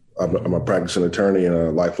I'm a practicing attorney and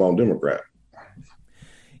a lifelong Democrat.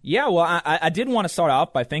 Yeah, well, I did want to start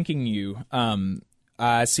off by thanking you.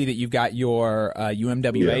 I see that you've got your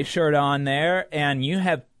UMWA shirt on there, and you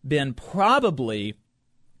have been probably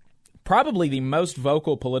the most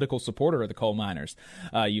vocal political supporter of the coal miners.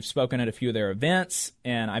 You've spoken at a few of their events,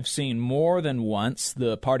 and I've seen more than once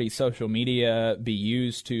the party's social media be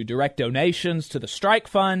used to direct donations to the strike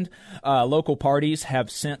fund. Local parties have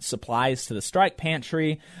sent supplies to the strike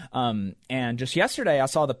pantry. And just yesterday, I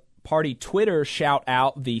saw the party Twitter shout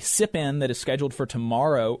out the sip-in that is scheduled for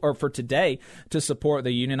tomorrow or for today to support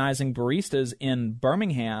the unionizing baristas in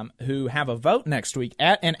Birmingham who have a vote next week.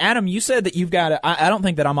 And Adam, you said that you've got I don't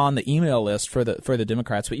think that I'm on the email list for the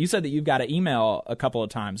Democrats, but you said that you've got to email a couple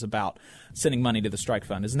of times about sending money to the strike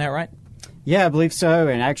fund. Isn't that right? Yeah, I believe so.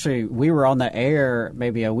 And actually, we were on the air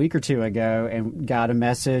maybe a week or two ago and got a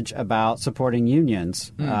message about supporting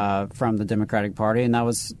unions from the Democratic Party. And that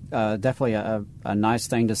was definitely a nice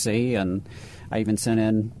thing to see. And I even sent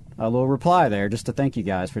in a little reply there just to thank you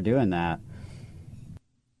guys for doing that.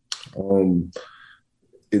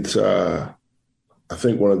 It's I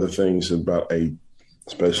think one of the things about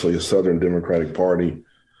especially a Southern Democratic Party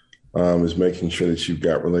is making sure that you've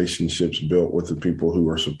got relationships built with the people who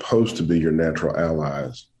are supposed to be your natural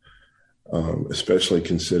allies, especially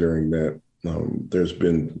considering that there's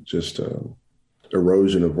been just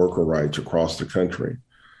erosion of worker rights across the country.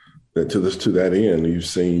 That to that end, you've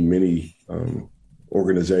seen many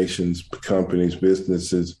organizations, companies,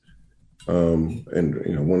 businesses, and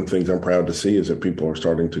one of the things I'm proud to see is that people are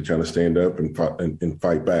starting to kind of stand up and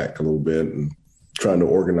fight back a little bit and trying to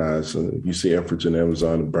organize. You see efforts in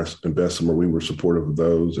Amazon and Bessemer. We were supportive of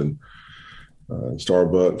those, and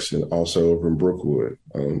Starbucks, and also over in Brookwood.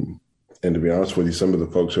 And to be honest with you, some of the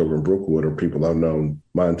folks over in Brookwood are people I've known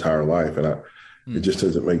my entire life, and it just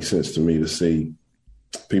doesn't make sense to me to see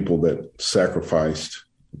people that sacrificed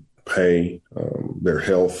pay, their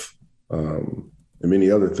health, and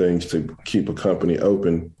many other things to keep a company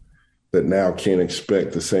open that now can't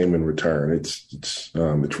expect the same in return. It's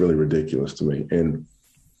really ridiculous to me. And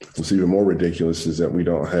what's even more ridiculous is that we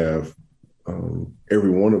don't have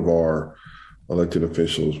every one of our elected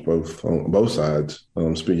officials, on both sides,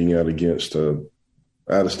 speaking out against an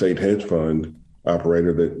out-of-state hedge fund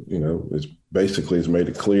operator that is basically has made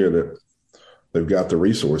it clear that they've got the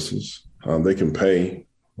resources, they can pay,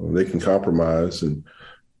 they can compromise,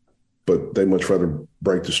 but they much rather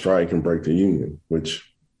break the strike and break the union, which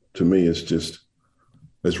to me is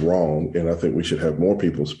wrong. And I think we should have more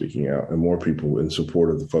people speaking out and more people in support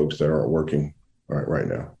of the folks that aren't working right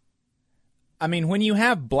now. I mean, when you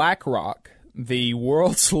have BlackRock, the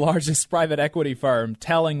world's largest private equity firm,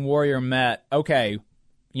 telling Warrior Met, okay,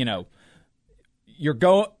 it's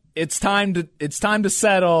time to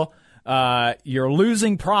settle. You're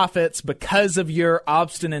losing profits because of your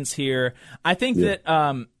obstinance here. I think that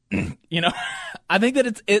I think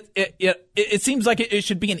that it seems like it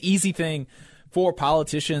should be an easy thing for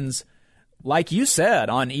politicians, like you said,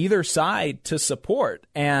 on either side to support,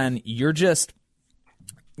 and you're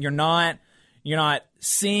not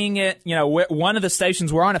seeing it. One of the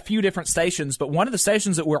stations, we're on a few different stations, but one of the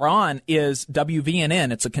stations that we're on is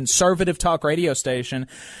WVNN. It's a conservative talk radio station.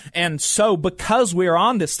 And so because we're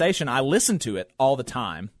on this station, I listen to it all the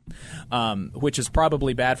time, which is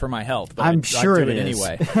probably bad for my health. But I'm sure I do it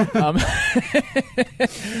anyway.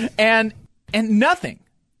 And nothing.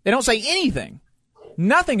 They don't say anything.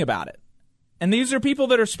 Nothing about it. And these are people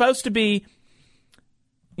that are supposed to be,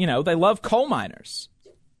 they love coal miners,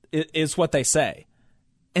 is what they say.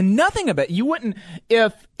 And nothing about it. You wouldn't,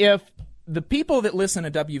 if the people that listen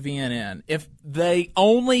to WVNN, if they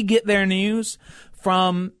only get their news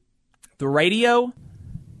from the radio,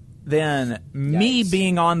 then me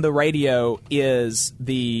being on the radio is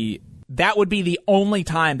the that would be the only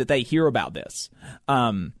time that they hear about this.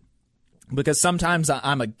 Because sometimes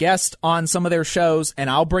I'm a guest on some of their shows, and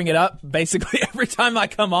I'll bring it up basically every time I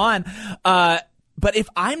come on. But if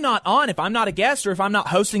I'm not on, if I'm not a guest, or if I'm not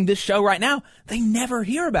hosting this show right now, they never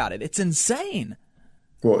hear about it. It's insane.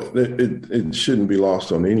 Well, it shouldn't be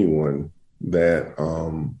lost on anyone that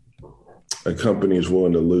a company is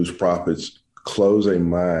willing to lose profits, close a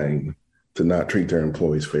mine to not treat their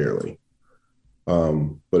employees fairly.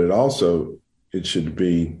 But it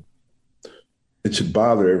should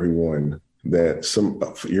bother everyone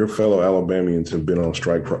that your fellow Alabamians have been on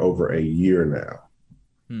strike for over a year now.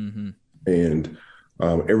 Mm-hmm. And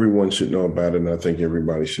everyone should know about it, and I think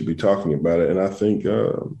everybody should be talking about it. And I think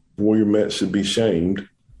Warrior Met should be shamed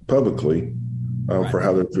publicly for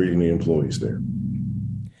how they're treating the employees there.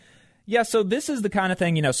 Yeah, so this is the kind of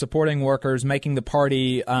thing, supporting workers, making the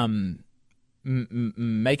party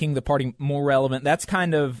more relevant. That's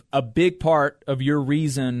kind of a big part of your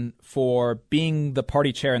reason for being the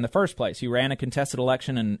party chair in the first place. You ran a contested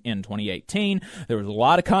election in 2018. There was a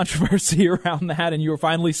lot of controversy around that, and you were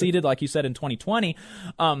finally seated, like you said, in 2020.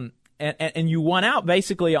 And you won out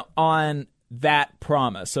basically on that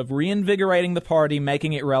promise of reinvigorating the party,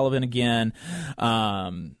 making it relevant again.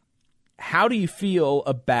 How do you feel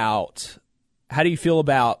about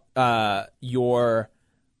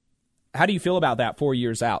that 4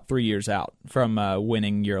 years out, 3 years out from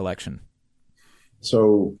winning your election?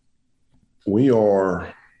 So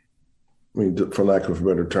we're for lack of a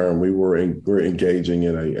better term, we're engaging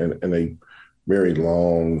in a very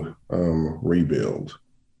long rebuild.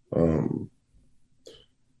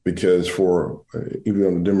 Because even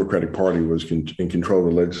though the Democratic Party was in control of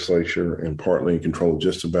the legislature and partly in control of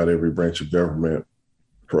just about every branch of government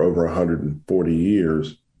for over 140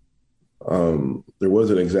 years, there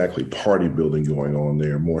wasn't exactly party building going on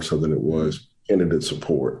there, more so than it was candidate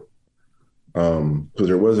support. Because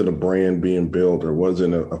there wasn't a brand being built, there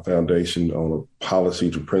wasn't a foundation on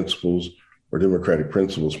policies or principles or democratic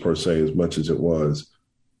principles per se, as much as it was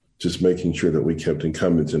just making sure that we kept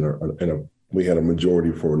incumbents we had a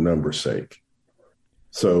majority for a number's sake.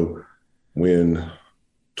 So when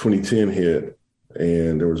 2010 hit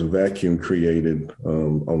and there was a vacuum created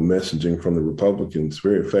on messaging from the Republicans,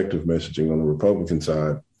 very effective messaging on the Republican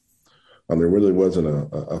side, there really wasn't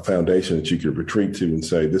a foundation that you could retreat to and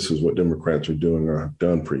say, this is what Democrats are doing or have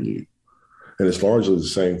done for you. And it's largely the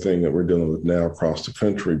same thing that we're dealing with now across the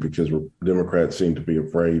country, because Democrats seem to be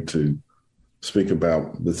afraid to speak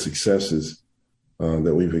about the successes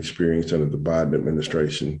that we've experienced under the Biden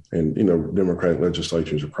administration and, Democratic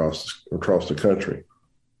legislatures across the country.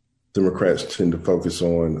 Democrats tend to focus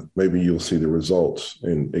on maybe you'll see the results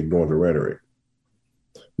and ignore the rhetoric.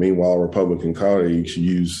 Meanwhile, Republican colleagues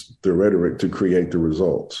use the rhetoric to create the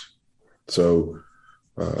results. So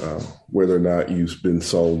whether or not you've been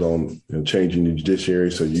sold on changing the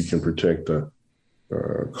judiciary so you can protect the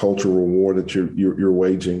cultural war that you're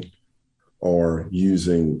waging, or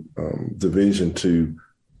using division to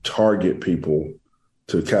target people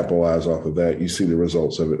to capitalize off of that, you see the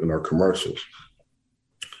results of it in our commercials.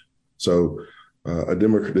 So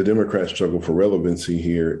the Democrat struggle for relevancy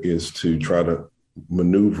here is to try to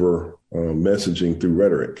maneuver messaging through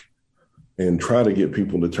rhetoric and try to get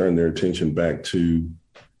people to turn their attention back to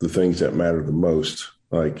the things that matter the most,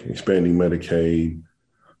 like expanding Medicaid,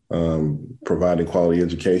 providing quality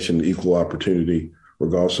education, equal opportunity,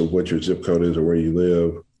 regardless of what your zip code is or where you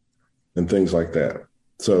live, and things like that.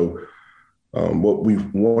 So what we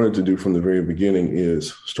wanted to do from the very beginning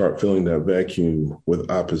is start filling that vacuum with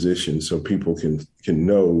opposition so people can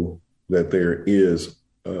know that there is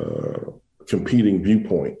a competing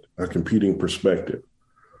viewpoint, a competing perspective.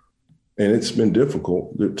 And it's been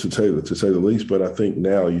difficult to say the least, but I think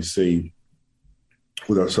now you see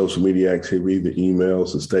with our social media activity, the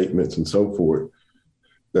emails, the statements, and so forth,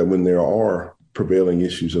 that when there are prevailing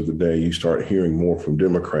issues of the day, you start hearing more from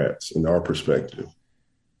Democrats in our perspective.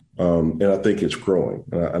 And I think it's growing.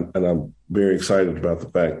 And I'm very excited about the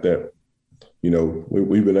fact that,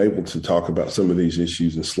 we've been able to talk about some of these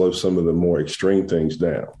issues and slow some of the more extreme things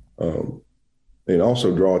down, and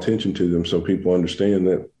also draw attention to them so people understand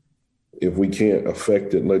that if we can't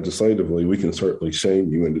affect it legislatively, we can certainly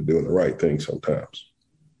shame you into doing the right thing sometimes.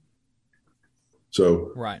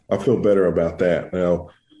 So I feel better about that now.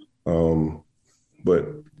 But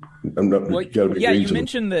I'm not. Well, you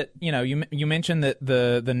mentioned that you mentioned that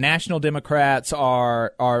the National Democrats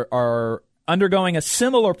are undergoing a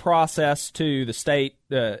similar process to the state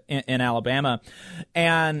in Alabama,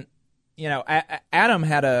 and Adam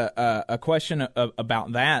had a question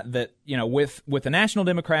about that with the National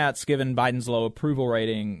Democrats, given Biden's low approval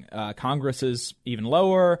rating, Congress is even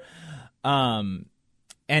lower. And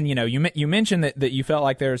you mentioned that you felt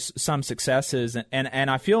like there's some successes, and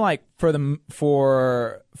I feel like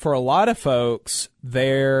for a lot of folks,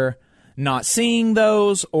 they're not seeing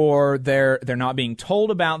those, or they're not being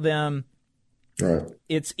told about them. Right.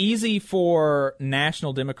 It's easy for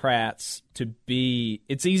national Democrats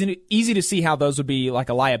it's easy to see how those would be like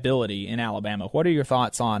a liability in Alabama. What are your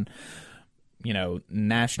thoughts on,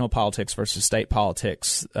 national politics versus state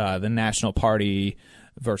politics, the national party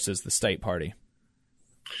versus the state party?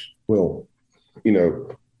 Well,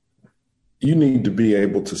 you need to be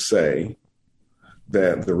able to say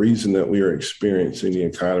that the reason that we are experiencing the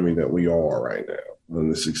economy that we are right now,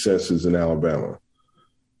 and the successes in Alabama,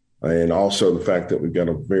 and also the fact that we've got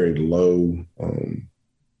a very low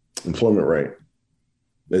employment rate,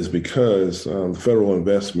 is because the federal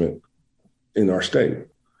investment in our state.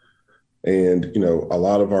 And, a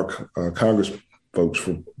lot of our Congress folks,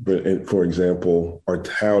 for example, are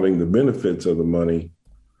touting the benefits of the money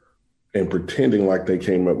and pretending like they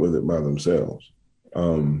came up with it by themselves.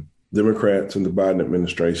 Democrats in the Biden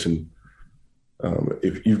administration,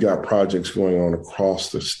 if you've got projects going on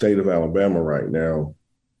across the state of Alabama right now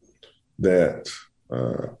that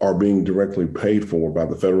are being directly paid for by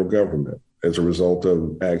the federal government as a result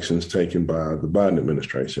of actions taken by the Biden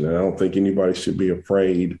administration. And I don't think anybody should be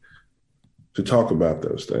afraid to talk about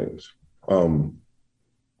those things.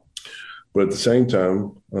 But at the same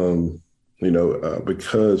time,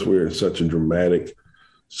 because we're in such a dramatic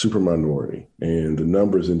super minority, and the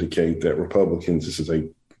numbers indicate that Republicans, this is a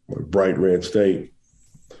bright red state,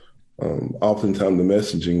 oftentimes the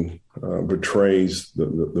messaging betrays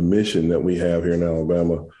the mission that we have here in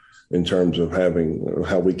Alabama in terms of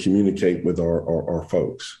how we communicate with our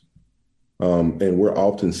folks. And we're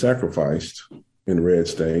often sacrificed in red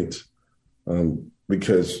states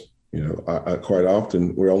because, quite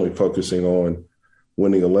often we're only focusing on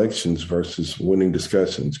winning elections versus winning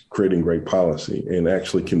discussions, creating great policy, and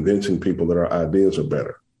actually convincing people that our ideas are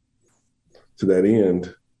better. To that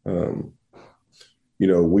end,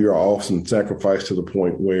 we are often sacrificed to the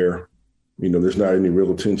point where, there's not any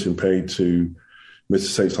real attention paid to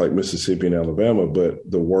states like Mississippi and Alabama, but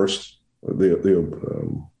the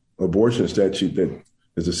abortion statute that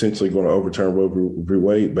is essentially going to overturn Roe v.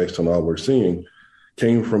 Wade based on all we're seeing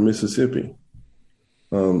came from Mississippi.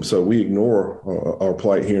 So we ignore our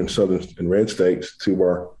plight here in southern and red states to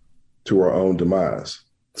our own demise.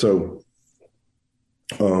 So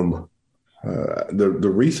the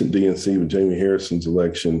recent DNC with Jamie Harrison's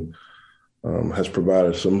election has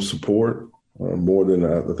provided some support, more than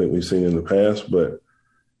I think we've seen in the past. But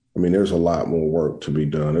there's a lot more work to be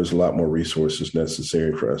done. There's a lot more resources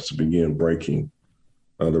necessary for us to begin breaking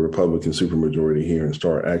the Republican supermajority here and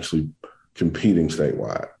start actually competing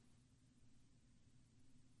statewide.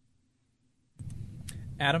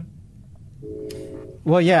 Adam?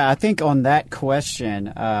 Well, yeah, I think on that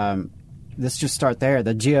question, let's just start there.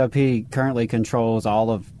 The GOP currently controls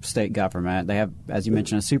all of state government. They have, as you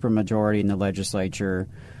mentioned, a supermajority in the legislature.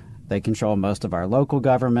 They control most of our local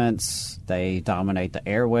governments. They dominate the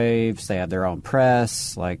airwaves. They have their own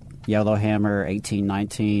press, like Yellowhammer,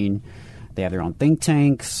 1819. They have their own think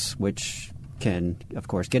tanks, which can, of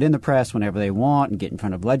course, get in the press whenever they want and get in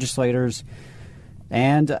front of legislators.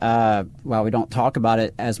 And while we don't talk about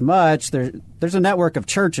it as much, there's a network of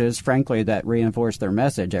churches, frankly, that reinforce their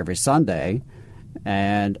message every Sunday.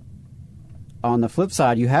 And on the flip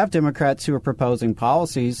side, you have Democrats who are proposing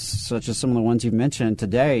policies such as some of the ones you've mentioned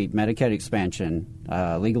today, Medicaid expansion,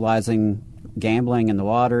 legalizing gambling in the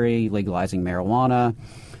lottery, legalizing marijuana.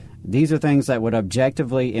 These are things that would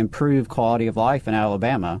objectively improve quality of life in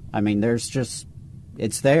Alabama.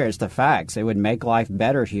 It's the facts. It would make life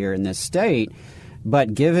better here in this state.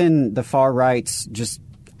 But given the far right's just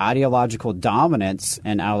ideological dominance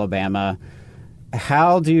in Alabama,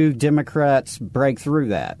 how do Democrats break through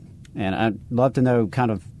that? And I'd love to know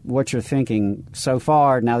kind of what you're thinking so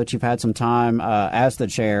far now that you've had some time as the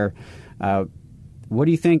chair. What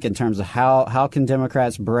do you think in terms of how can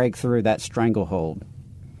Democrats break through that stranglehold?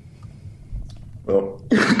 Well,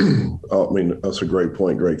 that's a great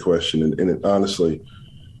point, great question. And honestly,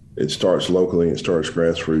 it starts locally, it starts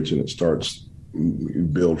grassroots, and you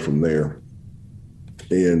build from there.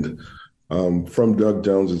 And from Doug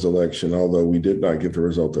Jones's election, although we did not get the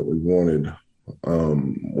result that we wanted,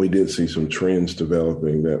 we did see some trends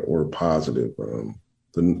developing that were positive.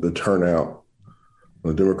 The turnout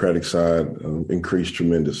on the Democratic side increased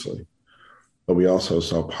tremendously. But we also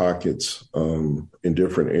saw pockets in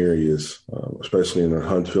different areas, especially in the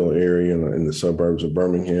Huntsville area and in the suburbs of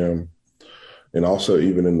Birmingham, and also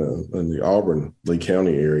even in the Auburn, Lee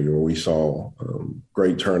County area, where we saw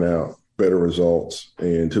great turnout, better results,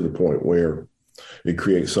 and to the point where it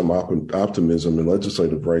creates some optimism in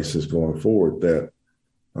legislative races going forward that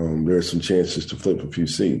there are some chances to flip a few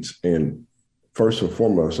seats. And first and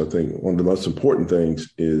foremost, I think one of the most important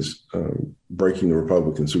things is breaking the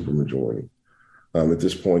Republican supermajority. At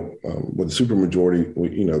this point, with the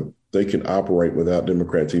supermajority, they can operate without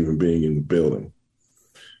Democrats even being in the building.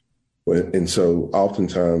 And so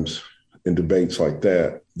oftentimes in debates like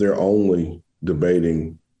that, they're only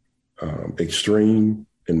debating extreme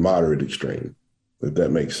and moderate extreme, if that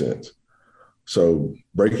makes sense. So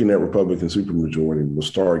breaking that Republican supermajority will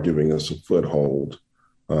start giving us a foothold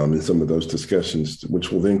in some of those discussions,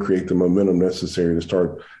 which will then create the momentum necessary to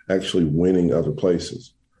start actually winning other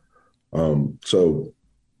places. So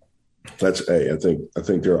that's A. I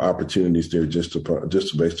think there are opportunities there just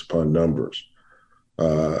based upon numbers.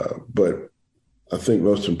 But I think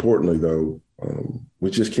most importantly, though, we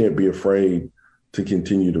just can't be afraid to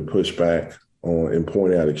continue to push back on and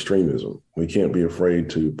point out extremism. We can't be afraid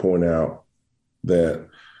to point out that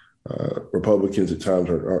Republicans at times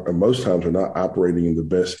most times are not operating in the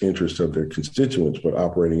best interest of their constituents, but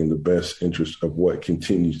operating in the best interest of what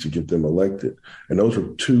continues to get them elected. And those are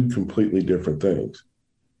two completely different things.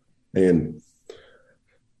 And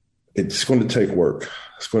it's going to take work.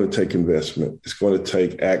 It's going to take investment. It's going to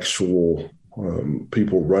take actual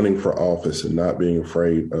people running for office and not being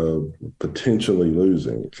afraid of potentially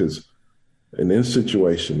losing. Because in this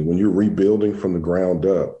situation, when you're rebuilding from the ground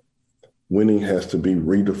up, winning has to be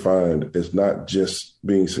redefined as not just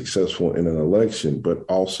being successful in an election, but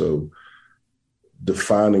also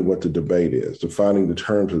defining what the debate is, defining the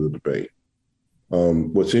terms of the debate.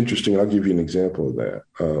 What's interesting, I'll give you an example of that.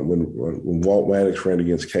 When Walt Maddox ran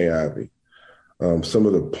against Kay Ivey, some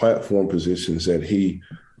of the platform positions that he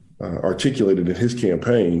articulated in his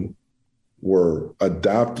campaign were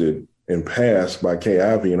adopted and passed by Kay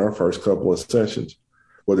Ivey in our first couple of sessions,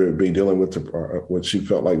 whether it be dealing with what she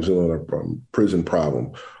felt like was a prison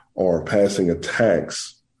problem, or passing a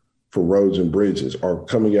tax for roads and bridges, or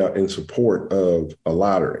coming out in support of a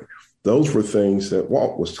lottery. Those were things that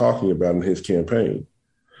Walt was talking about in his campaign.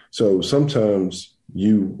 So sometimes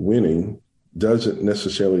you winning doesn't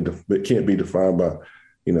necessarily, it can't be defined by,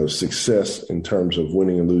 success in terms of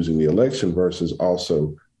winning and losing the election versus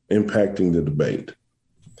also impacting the debate.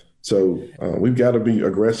 So we've got to be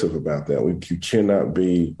aggressive about that. You cannot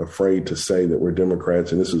be afraid to say that we're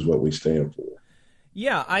Democrats and this is what we stand for.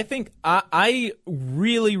 Yeah, I think I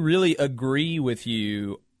really, really agree with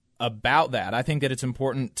you about that. I think that it's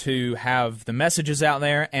important to have the messages out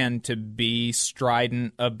there and to be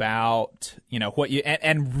strident about, what you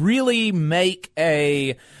and really make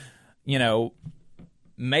a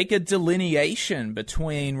delineation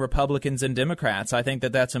between Republicans and Democrats. I think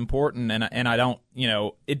that that's important, and I don't,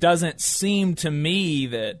 it doesn't seem to me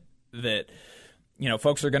that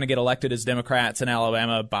folks are going to get elected as Democrats in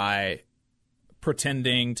Alabama by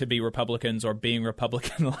pretending to be Republicans or being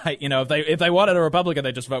Republican. If they wanted a Republican,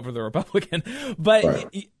 they just vote for the Republican. But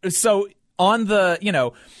right. So on the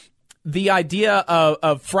idea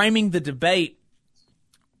of framing the debate,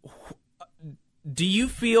 do you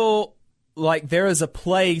feel like there is a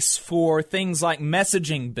place for things like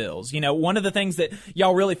messaging bills? One of the things that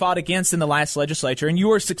y'all really fought against in the last legislature, and you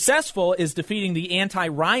were successful, is defeating the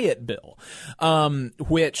anti-riot bill,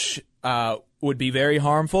 which would be very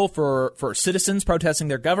harmful for citizens protesting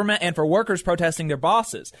their government and for workers protesting their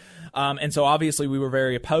bosses. And so obviously we were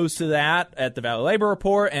very opposed to that at the Valley Labor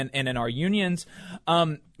Report and in our unions.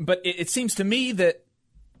 But it seems to me that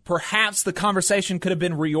perhaps the conversation could have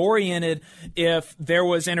been reoriented if there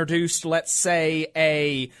was introduced, let's say,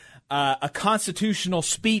 a constitutional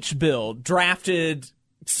speech bill drafted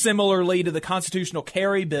similarly to the constitutional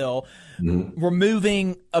carry bill,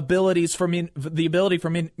 removing the ability for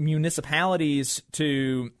municipalities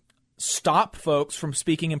to stop folks from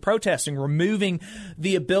speaking and protesting, removing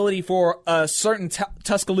the ability for a certain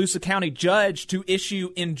Tuscaloosa County judge to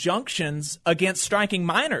issue injunctions against striking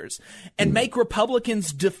miners, and make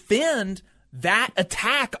Republicans defend that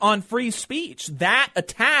attack on free speech, that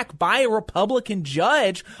attack by a Republican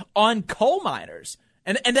judge on coal miners.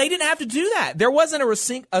 And they didn't have to do that. There wasn't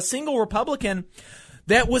a single Republican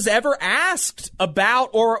that was ever asked about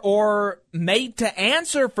or made to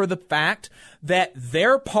answer for the fact that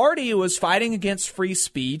their party was fighting against free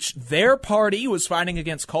speech, their party was fighting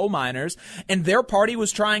against coal miners, and their party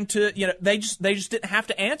was trying to, they just didn't have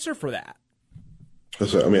to answer for that. I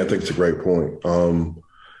think it's a great point.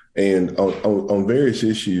 And on various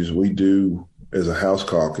issues, we do, as a House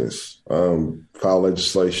caucus, file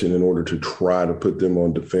legislation in order to try to put them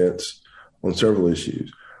on defense on several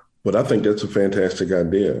issues. But I think that's a fantastic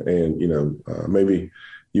idea. And, maybe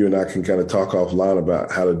you and I can kind of talk offline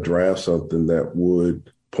about how to draft something that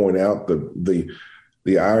would point out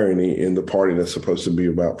the irony in the party that's supposed to be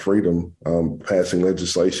about freedom, passing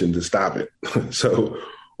legislation to stop it.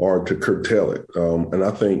 Or to curtail it. And I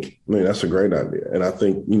think, that's a great idea. And I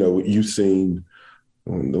think, you've seen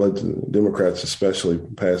Democrats especially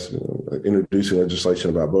introducing legislation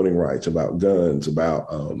about voting rights, about guns, about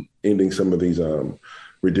ending some of these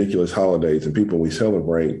ridiculous holidays and people we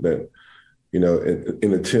celebrate that,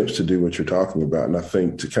 in attempts to do what you're talking about. And I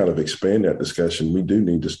think to kind of expand that discussion, we do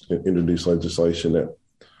need to introduce legislation that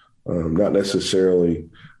not necessarily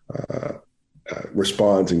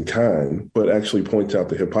responds in kind, but actually points out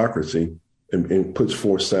the hypocrisy and puts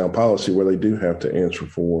forth sound policy where they do have to answer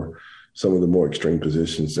for some of the more extreme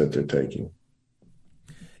positions that they're taking.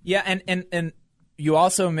 Yeah, and you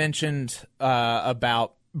also mentioned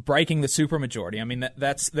about breaking the supermajority. I mean,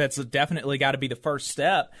 that's definitely got to be the first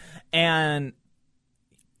step. And,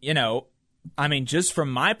 just from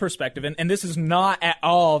my perspective, and this is not at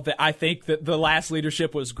all that I think that the last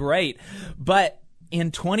leadership was great, but in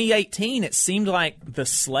 2018, it seemed like the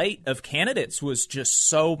slate of candidates was just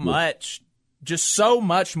so much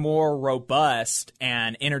more robust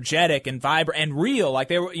and energetic and vibrant and real. Like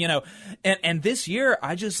they were, and this year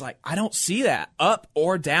I don't see that up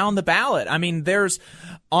or down the ballot. I mean, there's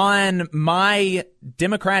on my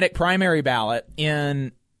Democratic primary ballot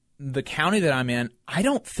in the county that I'm in, I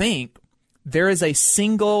don't think there is a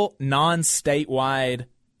single non-statewide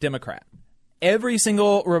Democrat. Every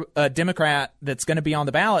single Democrat that's going to be on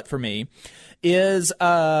the ballot for me is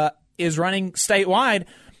running statewide,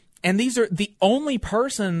 and these are the only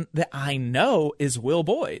person that I know is Will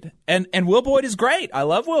Boyd, and Will Boyd is great. I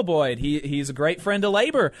love Will Boyd. He's a great friend of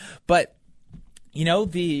labor, but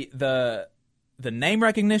the name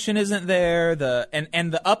recognition isn't there.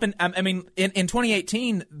 In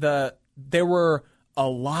 2018 there were a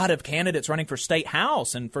lot of candidates running for state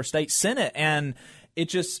house and for state senate, and it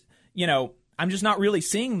just I'm just not really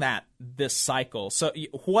seeing that this cycle. So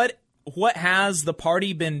what has the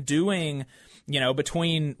party been doing,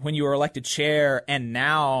 between when you were elected chair and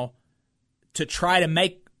now to try to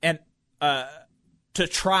make and to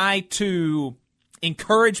try to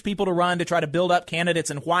encourage people to run, to try to build up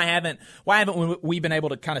candidates, and why haven't we been able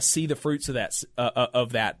to kind of see the fruits of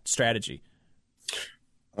that strategy?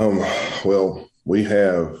 Well, we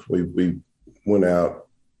went out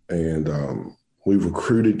and we've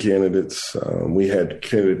recruited candidates. We had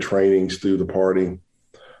candidate trainings through the party.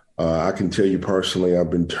 I can tell you personally, I've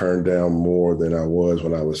been turned down more than I was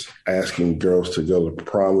when I was asking girls to go to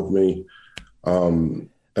prom with me.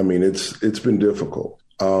 It's been difficult.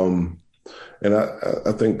 And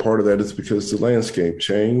I think part of that is because the landscape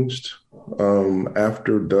changed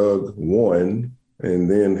after Doug won, and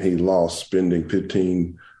then he lost, spending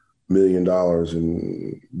 $15 million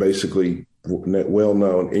and basically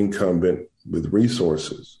well-known incumbent with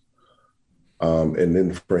resources. And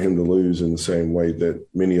then for him to lose in the same way that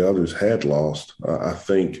many others had lost, I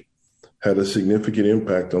think had a significant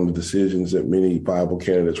impact on the decisions that many viable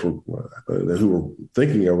candidates who were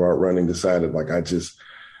thinking about running decided,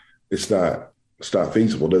 it's not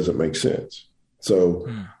feasible, doesn't make sense. So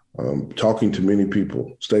talking to many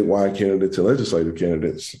people, statewide candidates and legislative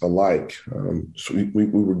candidates alike, we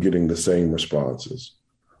were getting the same responses.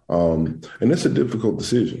 And it's a difficult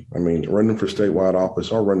decision. I mean, running for statewide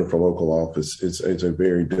office or running for local office is a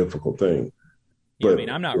very difficult thing. Yeah, but,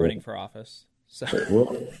 I'm not running for office. So.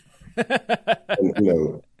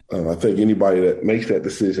 I think anybody that makes that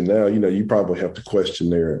decision now, you probably have to question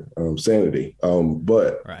their sanity.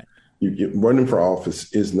 But right. Running for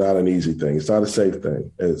office is not an easy thing. It's not a safe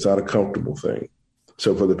thing. It's not a comfortable thing.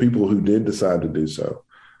 So for the people who did decide to do so,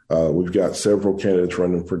 we've got several candidates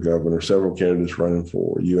running for governor, several candidates running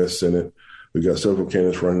for U.S. Senate. We've got several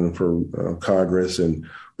candidates running for Congress, and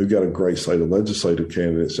we've got a great slate of legislative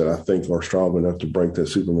candidates that I think are strong enough to break that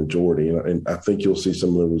supermajority. And I think you'll see some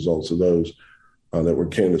of the results of those that were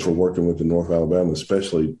candidates we're working with in North Alabama,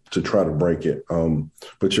 especially to try to break it.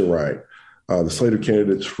 But you're right. The slate of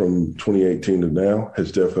candidates from 2018 to now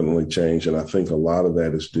has definitely changed, and I think a lot of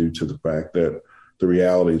that is due to the fact that the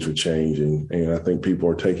realities are changing, and I think people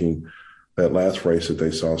are taking that last race that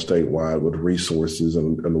they saw statewide with resources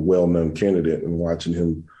and a well-known candidate, and watching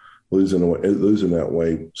him losing that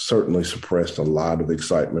way certainly suppressed a lot of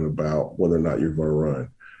excitement about whether or not you're going to run.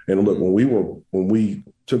 And look, when we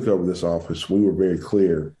took over this office, we were very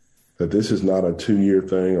clear that this is not a 2-year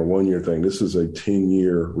thing or 1-year thing. This is a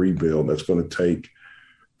 10-year rebuild that's going to take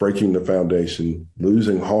breaking the foundation,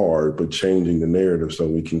 losing hard, but changing the narrative so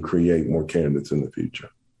we can create more candidates in the future.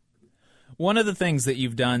 One of the things that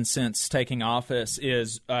you've done since taking office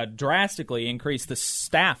is drastically increase the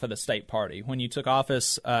staff of the state party. When you took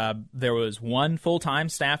office, there was one full-time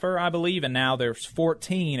staffer, I believe, and now there's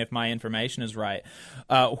 14, if my information is right.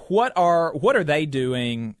 What are they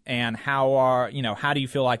doing, and how do you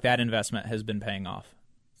feel like that investment has been paying off?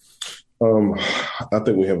 I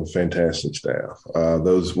think we have a fantastic staff.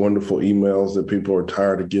 Those wonderful emails that people are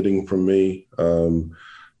tired of getting from me,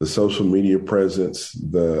 the social media presence,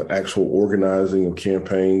 the actual organizing of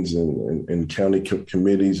campaigns and county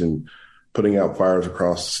committees and putting out fires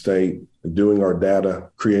across the state, doing our data,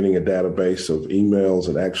 creating a database of emails,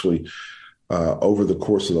 and actually over the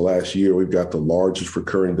course of the last year, we've got the largest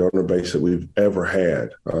recurring donor base that we've ever had.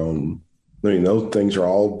 Those things are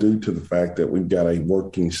all due to the fact that we've got a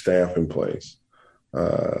working staff in place.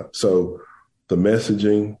 So the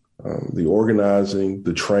messaging, the organizing,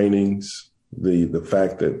 the trainings, the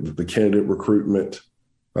fact that the candidate recruitment,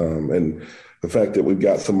 and the fact that we've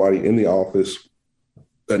got somebody in the office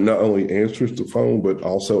that not only answers the phone, but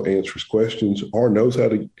also answers questions or knows how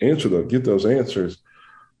to get those answers,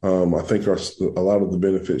 I think are a lot of the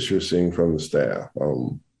benefits you're seeing from the staff.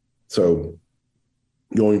 So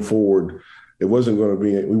going forward, we weren't going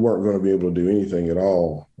to be able to do anything at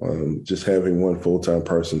all. Just having one full-time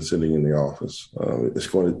person sitting in the office.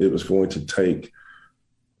 It was going to take,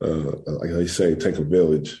 like they say, take a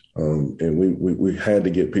village. And we had to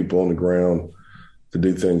get people on the ground to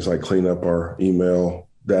do things like clean up our email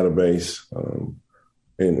database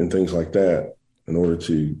and things like that in order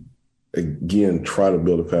to, again, try to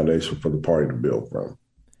build a foundation for the party to build from.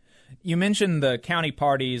 You mentioned the county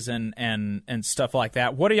parties and stuff like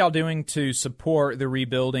that. What are y'all doing to support the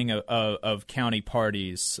rebuilding of county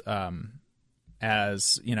parties?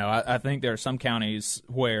 As you know, I think there are some counties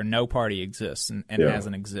where no party exists and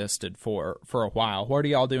hasn't existed for a while. What are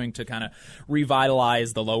y'all doing to kind of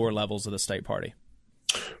revitalize the lower levels of the state party?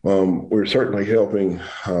 We're certainly helping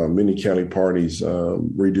many county parties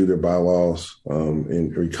redo their bylaws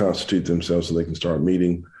and reconstitute themselves so they can start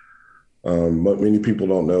meeting. But many people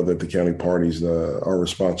don't know that the county parties are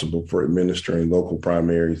responsible for administering local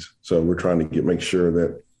primaries. So we're trying to make sure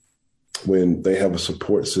that when they have a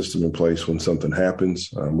support system in place when something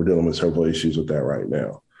happens, we're dealing with several issues with that right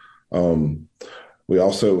now. We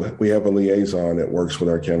have a liaison that works with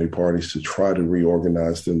our county parties to try to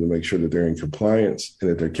reorganize them to make sure that they're in compliance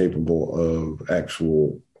and that they're capable of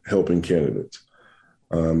actual helping candidates.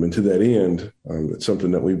 And to that end, it's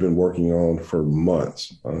something that we've been working on for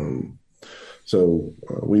months. So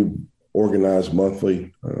we organize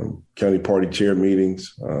monthly county party chair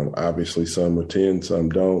meetings. Obviously, some attend, some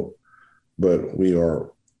don't. But we are,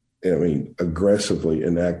 aggressively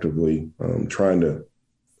and actively trying to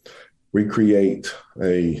recreate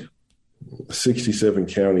a 67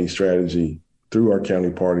 county strategy through our county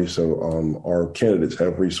party so our candidates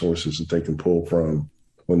have resources that they can pull from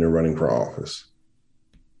when they're running for office.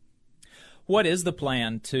 What is the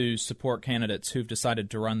plan to support candidates who've decided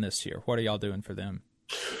to run this year? What are y'all doing for them?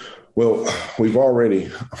 Well, we've already,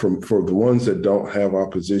 for the ones that don't have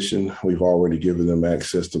opposition, we've already given them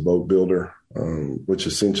access to Vote Builder, which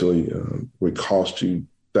essentially would cost you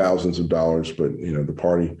thousands of dollars, but the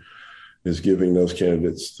party is giving those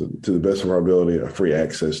candidates, to the best of our ability, a free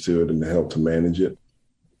access to it and to help to manage it.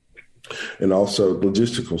 And also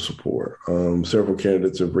logistical support. Several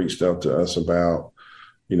candidates have reached out to us about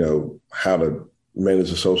how to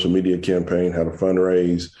manage a social media campaign, how to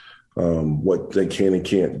fundraise, what they can and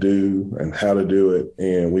can't do, and how to do it.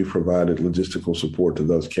 And we provided logistical support to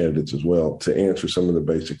those candidates as well to answer some of the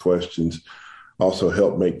basic questions, also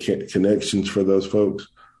help make connections for those folks.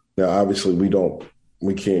 Now, obviously,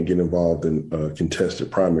 we can't get involved in a contested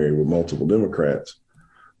primary with multiple Democrats.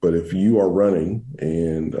 But if you are running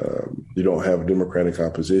and you don't have Democratic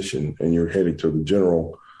opposition and you're heading to the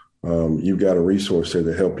general, you've got a resource there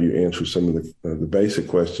to help you answer some of the basic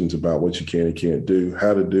questions about what you can and can't do,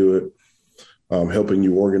 how to do it, helping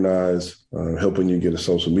you organize, helping you get a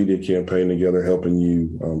social media campaign together, helping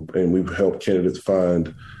you, and we've helped candidates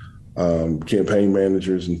find campaign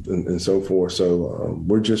managers and so forth. So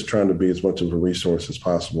we're just trying to be as much of a resource as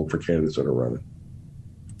possible for candidates that are running.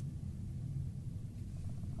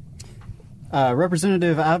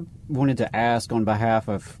 Representative, I wanted to ask on behalf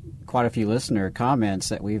of quite a few listener comments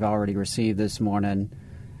that we've already received this morning,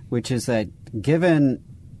 which is that given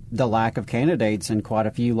the lack of candidates in quite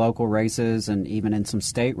a few local races and even in some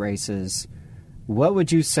state races, what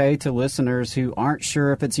would you say to listeners who aren't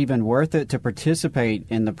sure if it's even worth it to participate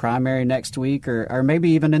in the primary next week or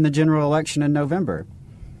maybe even in the general election in November?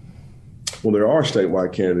 Well, there are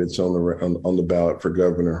statewide candidates on the ballot for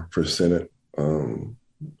governor, for Senate,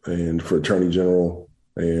 and for Attorney General.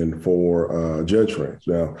 and for judge friends.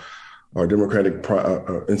 Now, our Democratic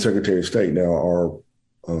and Secretary of State now are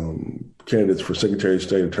candidates for Secretary of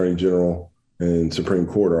State, Attorney General, and Supreme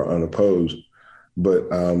Court are unopposed. But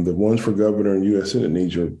the ones for governor and U.S. Senate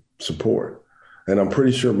need your support. And I'm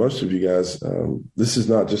pretty sure most of you guys, this is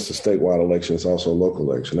not just a statewide election, it's also a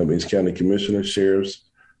local election. That means county commissioners, sheriffs,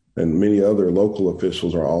 and many other local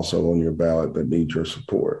officials are also on your ballot that need your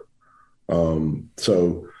support.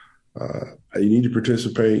 So you need to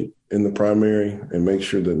participate in the primary and make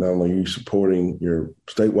sure that not only are you supporting your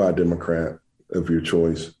statewide Democrat of your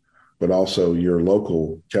choice, but also your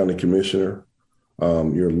local county commissioner,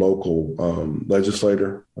 your local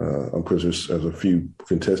legislator, because there's a few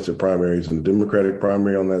contested primaries in the Democratic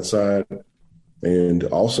primary on that side. And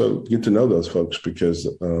also get to know those folks because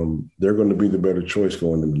they're going to be the better choice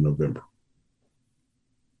going into November.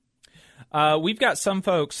 We've got some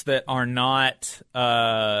folks that are not,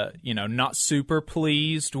 not super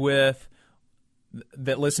pleased with,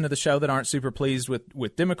 that listen to the show that aren't super pleased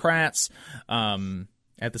with Democrats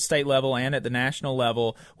at the state level and at the national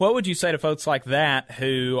level. What would you say to folks like that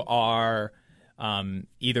who are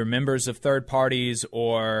either members of third parties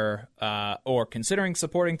or considering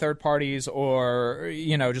supporting third parties, or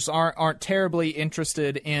just aren't terribly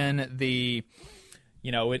interested in the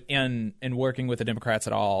in working with the Democrats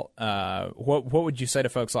at all? What would you say to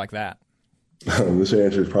folks like that? This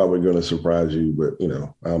answer is probably going to surprise you, but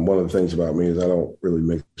one of the things about me is I don't really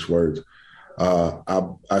mix words.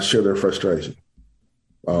 I share their frustration.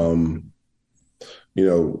 In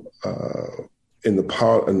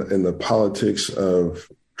the politics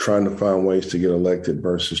of trying to find ways to get elected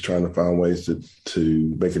versus trying to find ways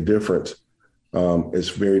to make a difference, it's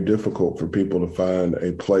very difficult for people to find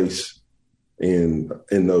a place in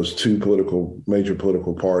those two major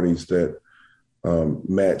political parties that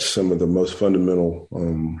match some of the most fundamental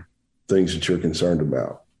things that you're concerned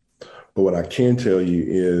about. But what I can tell you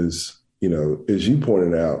is, as you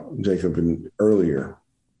pointed out, Jacob, earlier,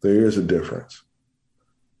 there is a difference.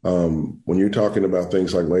 When you're talking about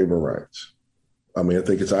things like labor rights, I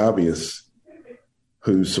think it's obvious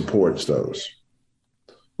who supports those.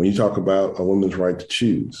 When you talk about a woman's right to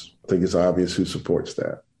choose, I think it's obvious who supports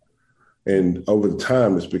that. And over the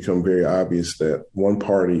time, it's become very obvious that one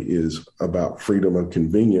party is about freedom of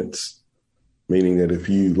convenience, meaning that if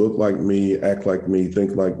you look like me, act like me,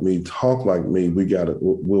 think like me, talk like me, we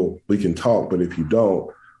can talk. But if you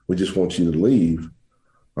don't, we just want you to leave.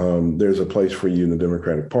 There's a place for you in the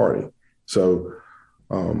Democratic Party. So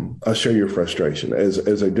I share your frustration. As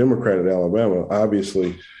a Democrat in Alabama,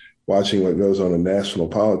 obviously watching what goes on in national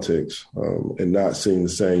politics and not seeing the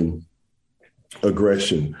same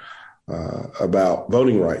aggression about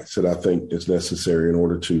voting rights that I think is necessary in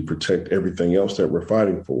order to protect everything else that we're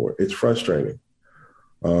fighting for. It's frustrating.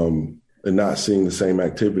 And not seeing the same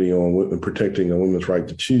activity on protecting a woman's right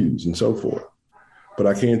to choose and so forth. But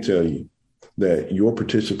I can tell you that your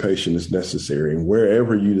participation is necessary, and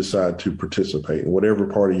wherever you decide to participate, in whatever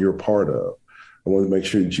party you're part of, I want to make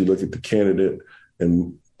sure that you look at the candidate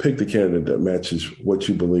and pick the candidate that matches what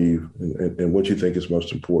you believe and what you think is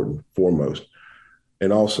most important, foremost.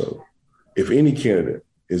 And also, if any candidate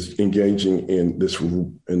is engaging in this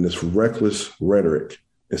reckless rhetoric,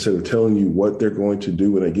 instead of telling you what they're going to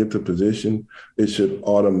do when they get the position, it should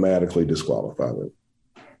automatically disqualify them.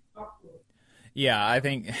 Yeah, I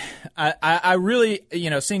think I really,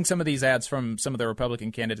 seeing some of these ads from some of the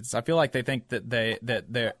Republican candidates, I feel like they think I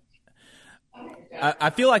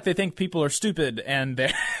feel like they think people are stupid, and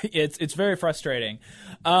it's very frustrating.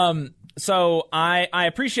 So I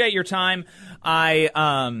appreciate your time. I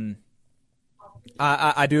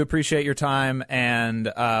do appreciate your time,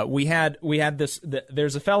 and we had this.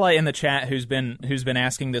 There's a fella in the chat who's been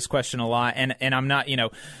asking this question a lot, and I'm not,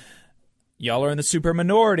 y'all are in the super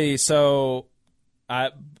minority, so.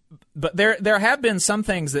 But there have been some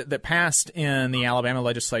things that passed in the Alabama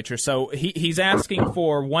legislature. So he's asking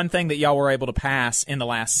for one thing that y'all were able to pass in the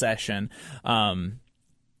last session. And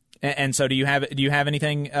so do you have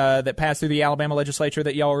anything that passed through the Alabama legislature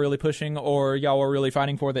that y'all were really pushing, or y'all were really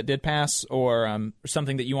fighting for that did pass, or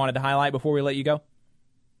something that you wanted to highlight before we let you go?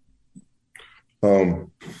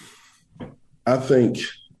 I think,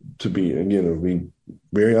 to be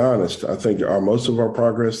very honest, I think most of our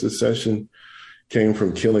progress this session came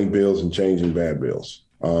from killing bills and changing bad bills.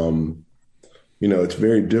 It's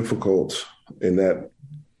very difficult in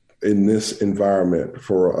this environment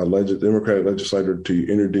for a Democratic legislator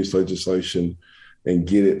to introduce legislation and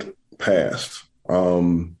get it passed.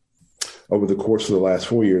 Over the course of the last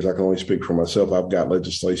 4 years, I can only speak for myself. I've got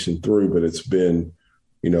legislation through, but it's been,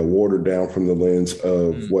 watered down from the lens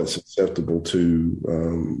of what's acceptable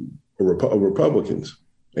to Republicans.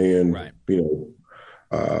 And, right.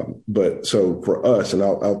 But so for us, and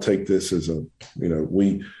I'll take this as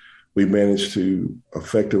we managed to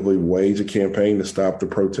effectively wage a campaign to stop the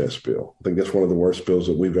protest bill. I think that's one of the worst bills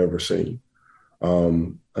that we've ever seen.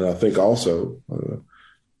 And I think also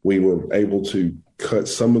we were able to cut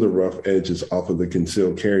some of the rough edges off of the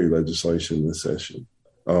concealed carry legislation this session,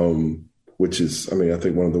 which is, I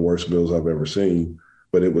think one of the worst bills I've ever seen.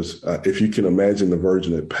 But it was, if you can imagine the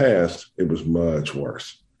version that passed, it was much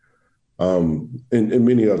worse. And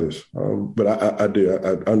many others. But I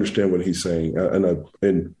understand what he's saying.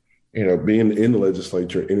 And being in the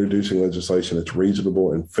legislature, introducing legislation that's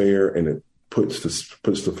reasonable and fair, and it puts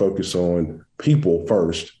the focus on people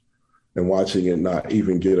first, and watching it not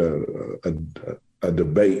even get a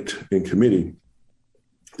debate in committee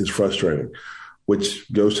is frustrating,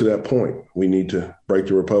 which goes to that point. We need to break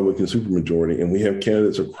the Republican supermajority, and we have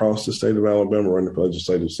candidates across the state of Alabama running for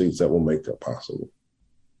legislative seats that will make that possible.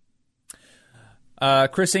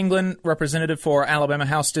 Chris England, representative for Alabama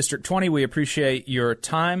House District 20, we appreciate your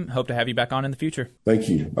time. Hope to have you back on in the future. Thank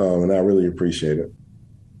you, and I really appreciate it.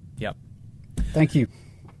 Yep. Thank you.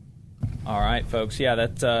 All right, folks. Yeah,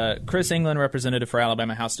 that's Chris England, representative for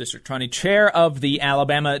Alabama House District 20, chair of the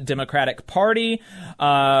Alabama Democratic Party.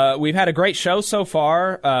 We've had a great show so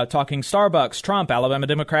far, talking Starbucks, Trump, Alabama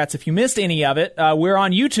Democrats. If you missed any of it, we're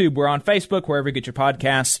on YouTube, we're on Facebook, wherever you get your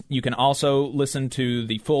podcasts. You can also listen to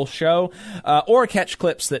the full show or catch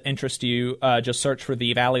clips that interest you. Just search for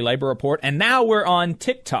the Valley Labor Report. And now we're on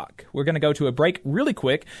TikTok. We're going to go to a break really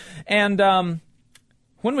quick. And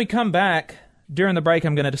when we come back, during the break,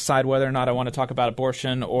 I'm going to decide whether or not I want to talk about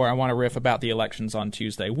abortion or I want to riff about the elections on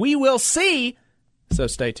Tuesday. We will see, so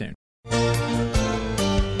stay tuned.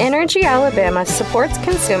 Energy Alabama supports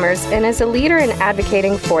consumers and is a leader in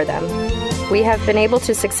advocating for them. We have been able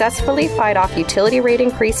to successfully fight off utility rate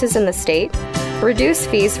increases in the state, reduce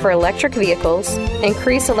fees for electric vehicles,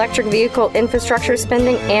 increase electric vehicle infrastructure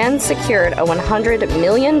spending, and secured a $100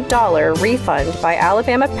 million refund by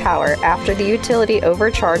Alabama Power after the utility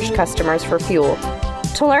overcharged customers for fuel.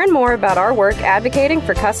 To learn more about our work advocating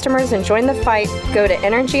for customers and join the fight, go to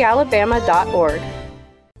energyalabama.org.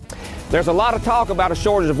 There's a lot of talk about a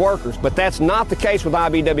shortage of workers, but that's not the case with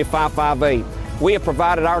IBW 558. We have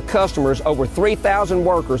provided our customers over 3,000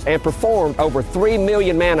 workers and performed over 3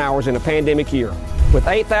 million man-hours in a pandemic year. With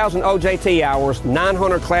 8,000 OJT hours,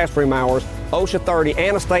 900 classroom hours, OSHA 30,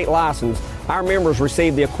 and a state license, our members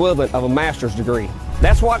receive the equivalent of a master's degree.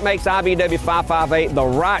 That's what makes IBW 558 the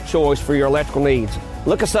right choice for your electrical needs.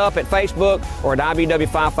 Look us up at Facebook or at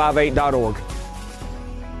IBW558.org.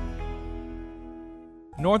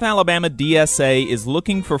 North Alabama DSA is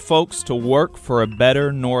looking for folks to work for a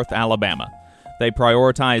better North Alabama. They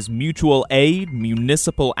prioritize mutual aid,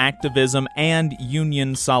 municipal activism, and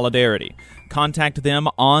union solidarity. Contact them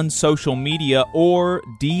on social media or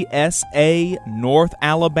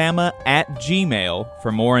dsanorthalabama@gmail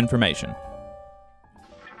for more information.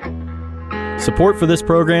 Support for this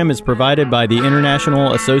program is provided by the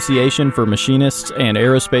International Association for Machinists and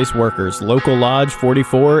Aerospace Workers, Local Lodge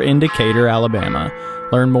 44 in Decatur, Alabama.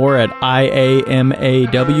 Learn more at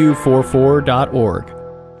iamaw44.org.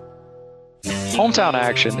 Hometown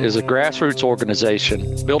Action is a grassroots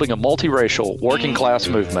organization building a multiracial, working-class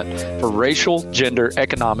movement for racial, gender,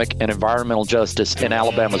 economic, and environmental justice in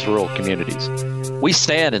Alabama's rural communities. We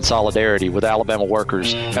stand in solidarity with Alabama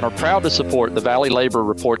workers and are proud to support the Valley Labor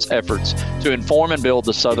Report's efforts to inform and build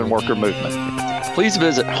the Southern worker movement. Please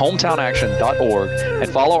visit hometownaction.org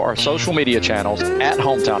and follow our social media channels at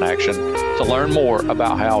Hometown Action to learn more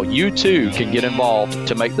about how you too can get involved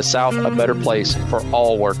to make the South a better place for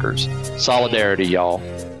all workers. Solidarity, y'all.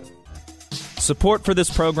 Support for this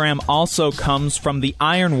program also comes from the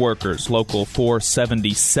Iron Workers, Local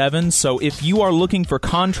 477. So if you are looking for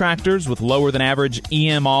contractors with lower than average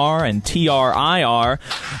EMR and TRIR,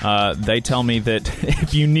 they tell me that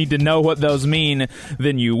if you need to know what those mean,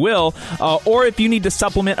 then you will. Or if you need to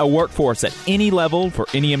supplement a workforce at any level for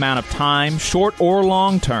any amount of time, short or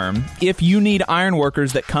long term, if you need iron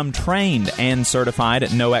workers that come trained and certified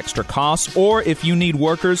at no extra cost, or if you need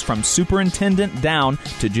workers from superintendent down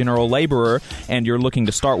to general laborer, and you're looking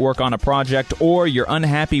to start work on a project, or you're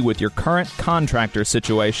unhappy with your current contractor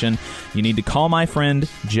situation, you need to call my friend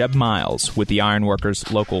Jeb Miles with the Iron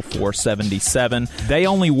Workers Local 477. They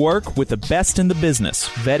only work with the best in the business,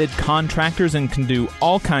 vetted contractors, and can do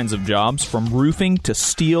all kinds of jobs from roofing to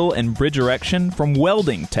steel and bridge erection, from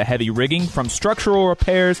welding to heavy rigging, from structural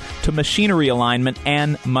repairs to machinery alignment,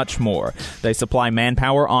 and much more. They supply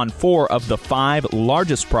manpower on 4 of the 5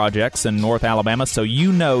 largest projects in North Alabama, so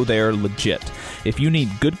you know they're legit. it. If you need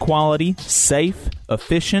good quality, safe,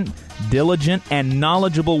 efficient, diligent, and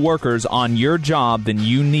knowledgeable workers on your job, then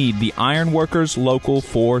you need the Iron Workers Local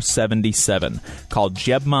 477. Call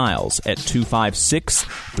Jeb Miles at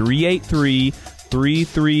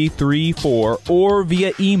 256-383-3334 or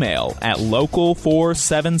via email at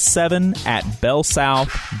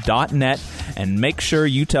local477@bellsouth.net, and make sure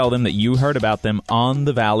you tell them that you heard about them on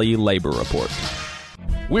the Valley Labor Report.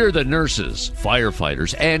 We're the nurses,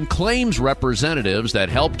 firefighters, and claims representatives that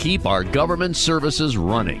help keep our government services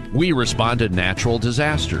running. We respond to natural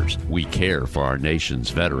disasters. We care for our nation's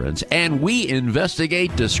veterans, and we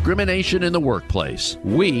investigate discrimination in the workplace.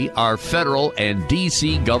 We are federal and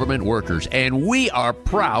D.C. government workers, and we are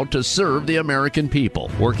proud to serve the American people.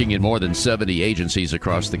 Working in more than 70 agencies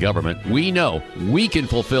across the government, we know we can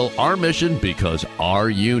fulfill our mission because our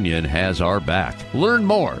union has our back. Learn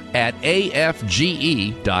more at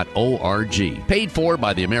afge.org. Paid for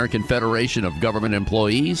by the American Federation of Government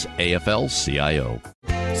Employees, AFL-CIO.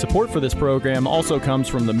 Support for this program also comes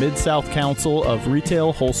from the Mid-South Council of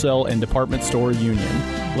Retail, Wholesale, and Department Store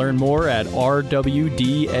Union. Learn more at rwdsu.info.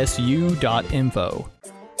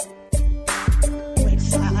 Which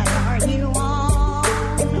side are you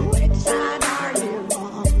on? Which side are you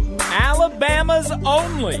on? Alabama's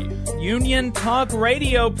only Union Talk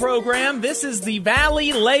radio program. This is the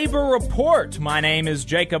Valley Labor Report. My name is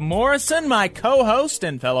Jacob Morrison. My co-host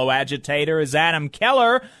and fellow agitator is Adam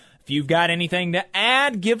Keller. If you've got anything to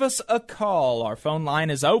add, give us a call. Our phone line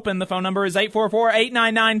is open. The phone number is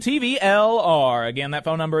 844-899-TVLR. Again, that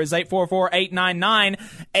phone number is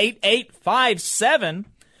 844-899-8857.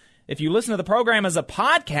 If you listen to the program as a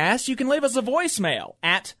podcast, you can leave us a voicemail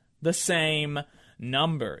at the same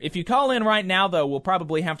number. If you call in right now, though, we'll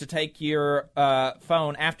probably have to take your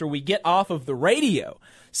phone after we get off of the radio.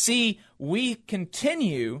 See, we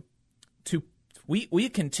continue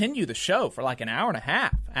the show for like an hour and a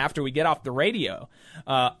half after we get off the radio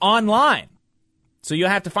online. So you'll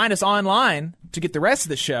have to find us online to get the rest of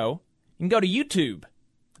the show. You can go to YouTube,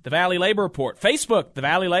 The Valley Labor Report, Facebook, The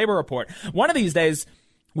Valley Labor Report. One of these days,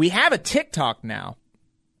 we have a TikTok now.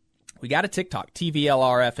 We got a TikTok,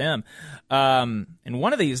 TVLR FM. And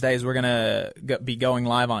one of these days we're going to be going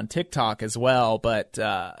live on TikTok as well, but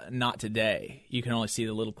not today. You can only see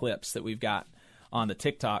the little clips that we've got on the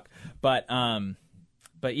TikTok. But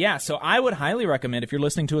yeah, so I would highly recommend, if you're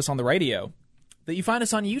listening to us on the radio, that you find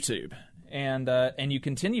us on YouTube and you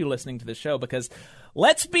continue listening to the show, because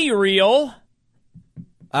let's be real,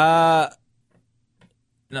 nothing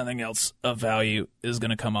else of value is going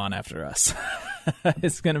to come on after us.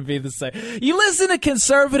 It's going to be the same. You listen to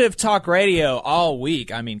conservative talk radio all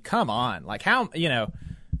week. I mean, come on. Like, how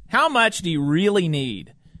much do you really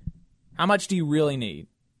need? How much do you really need?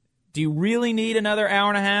 Do you really need another hour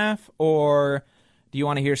and a half? Or do you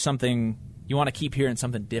want to hear something, you want to keep hearing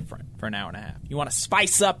something different for an hour and a half? You want to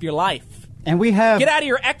spice up your life? And we have... Get out of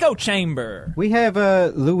your echo chamber. We have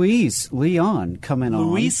Luis Leon coming on.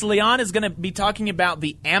 Luis Leon is going to be talking about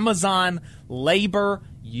the Amazon Labor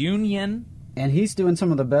Union. And he's doing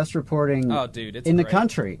some of the best reporting in the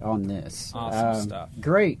country on this. Awesome stuff.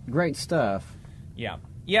 Great stuff. Yeah.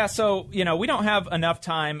 Yeah, so, we don't have enough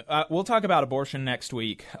time. We'll talk about abortion next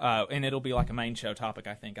week, and it'll be like a main show topic,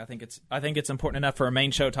 I think. I think it's important enough for a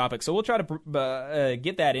main show topic, so we'll try to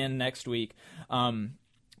get that in next week.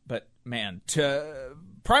 But, man,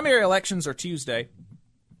 primary elections are Tuesday,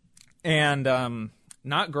 and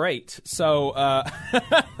not great. So,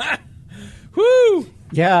 whoo!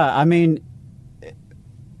 Yeah, I mean,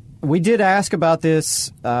 we did ask about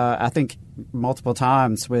this, I think, multiple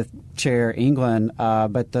times with Chair England,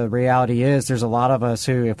 but the reality is there's a lot of us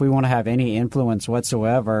who, if we want to have any influence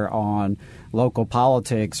whatsoever on local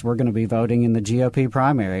politics, we're going to be voting in the GOP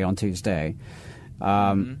primary on Tuesday.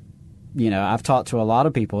 I've talked to a lot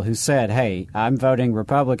of people who said, hey, I'm voting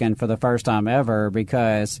Republican for the first time ever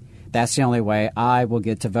because that's the only way I will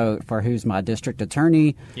get to vote for who's my district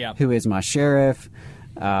attorney, who is my sheriff,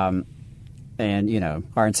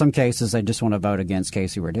 or in some cases, they just want to vote against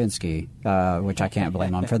Casey Radinsky, which I can't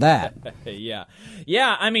blame them for that. Yeah.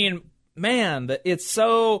 I mean, man, it's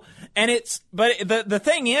so, but the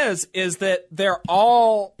thing is that they're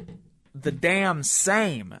all the damn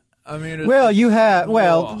same. I mean, so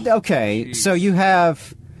you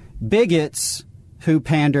have bigots who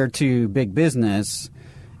pander to big business,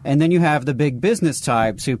 and then you have the big business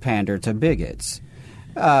types who pander to bigots.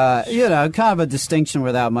 Kind of a distinction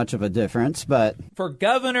without much of a difference, but... For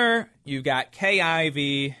governor, you've got Kay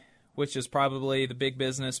Ivey, which is probably the big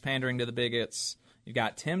business pandering to the bigots. You've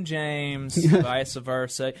got Tim James, vice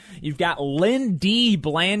versa. You've got Lindy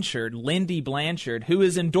Blanchard, who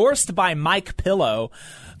is endorsed by Mike Pillow.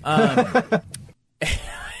 Now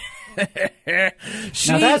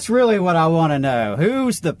that's really what I want to know.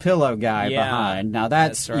 Who's the pillow guy behind? Now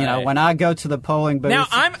that's right. When I go to the polling booth. Now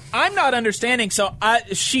I'm not understanding. So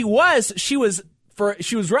she was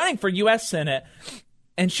running for U.S. Senate.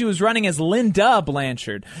 And she was running as Linda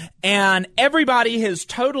Blanchard. And everybody has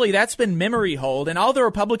that's been memory hold. And all the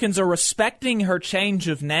Republicans are respecting her change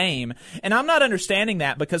of name. And I'm not understanding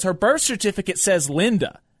that because her birth certificate says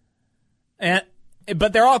Linda.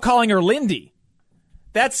 But they're all calling her Lindy.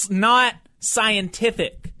 That's not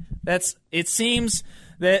scientific. It seems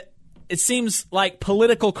like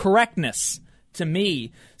political correctness to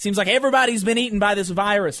me. Seems like everybody's been eaten by this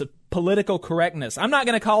virus of political correctness. I'm not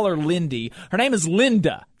going to call her Lindy. Her name is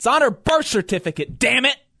Linda. It's on her birth certificate, damn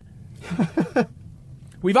it.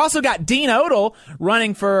 We've also got Dean Odle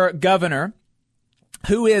running for governor,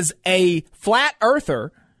 who is a flat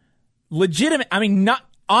earther, legitimate. I mean, not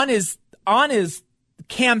on his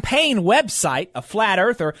campaign website, a flat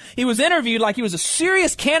earther. He was interviewed like he was a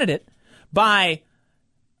serious candidate by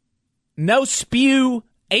No Spew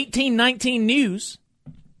 1819 News.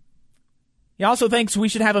 He also thinks we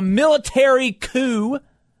should have a military coup.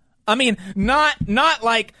 I mean, not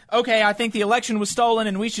like, okay, I think the election was stolen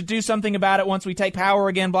and we should do something about it once we take power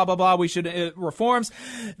again, blah, blah, blah. We should reforms.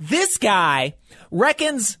 This guy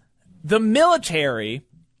reckons the military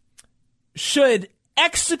should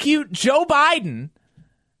execute Joe Biden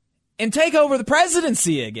and take over the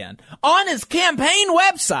presidency again on his campaign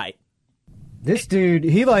website. This dude,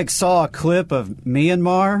 he saw a clip of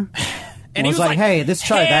Myanmar and he was like, hey, let's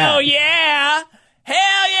try that. Hell yeah!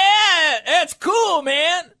 That's cool,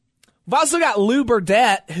 man. We've also got Lou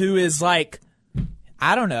Burdett, who is I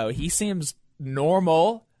don't know, he seems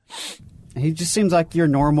normal. He just seems like your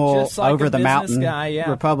normal, over-the-mountain guy,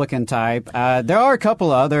 Republican type. There are a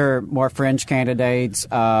couple other more fringe candidates.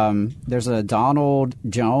 There's a Donald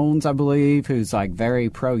Jones, I believe, who's very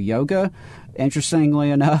pro-yoga, interestingly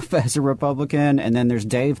enough, as a Republican. And then there's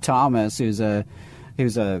Dave Thomas, who's a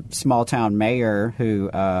small-town mayor who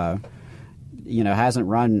hasn't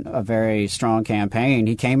run a very strong campaign.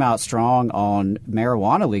 He came out strong on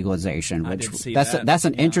marijuana legalization, which that's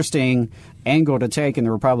an interesting angle to take in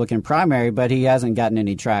the Republican primary, but he hasn't gotten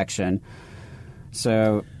any traction.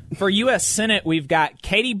 So for U.S. Senate, we've got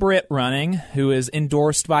Katie Britt running, who is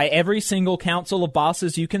endorsed by every single council of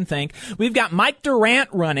bosses you can think. We've got Mike Durant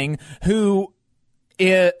running, who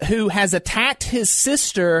has attacked his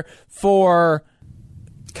sister for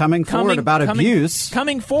coming forward about abuse.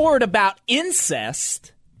 Coming forward about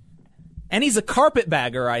incest. And he's a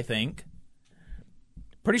carpetbagger, I think.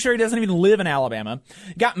 Pretty sure he doesn't even live in Alabama.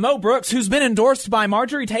 Got Mo Brooks, who's been endorsed by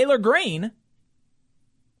Marjorie Taylor Greene.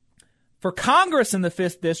 For Congress in the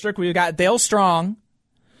 5th District, we've got Dale Strong.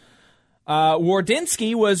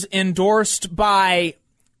 Wardinsky was endorsed by...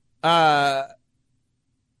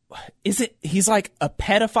 he's like a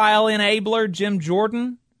pedophile enabler, Jim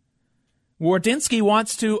Jordan? Wardinsky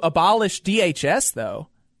wants to abolish DHS, though.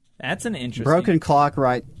 That's an interesting... Broken clock,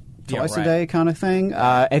 right? Twice a day kind of thing.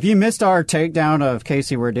 If you missed our takedown of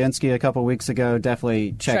Casey Wardinsky a couple weeks ago,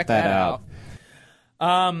 definitely check that out.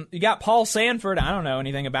 You got Paul Sanford. I don't know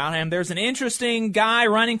anything about him. There's an interesting guy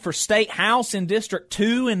running for State House in District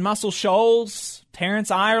 2 in Muscle Shoals, Terrence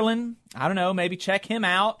Ireland. I don't know. Maybe check him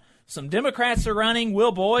out. Some Democrats are running.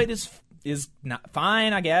 Will Boyd is not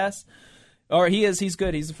fine, I guess. Or he is. He's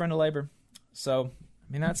good. He's a friend of labor. So,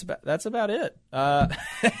 I mean, that's about it.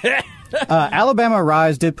 Alabama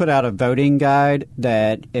Rise did put out a voting guide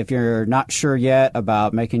that if you're not sure yet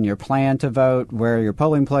about making your plan to vote, where your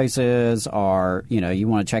polling place is, or you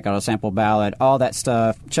want to check out a sample ballot, all that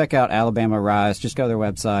stuff, check out Alabama Rise. Just go to their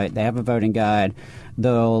website. They have a voting guide.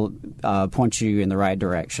 They'll point you in the right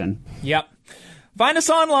direction. Yep. Find us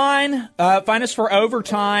online. Find us for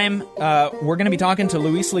Overtime. We're going to be talking to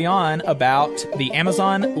Luis Leon about the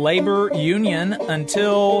Amazon Labor Union.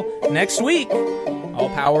 Until next week, all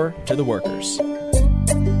power to the workers.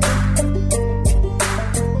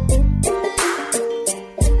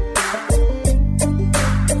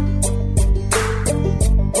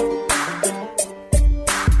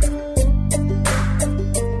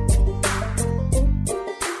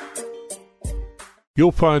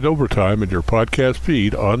 You'll find Overtime in your podcast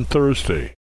feed on Thursday.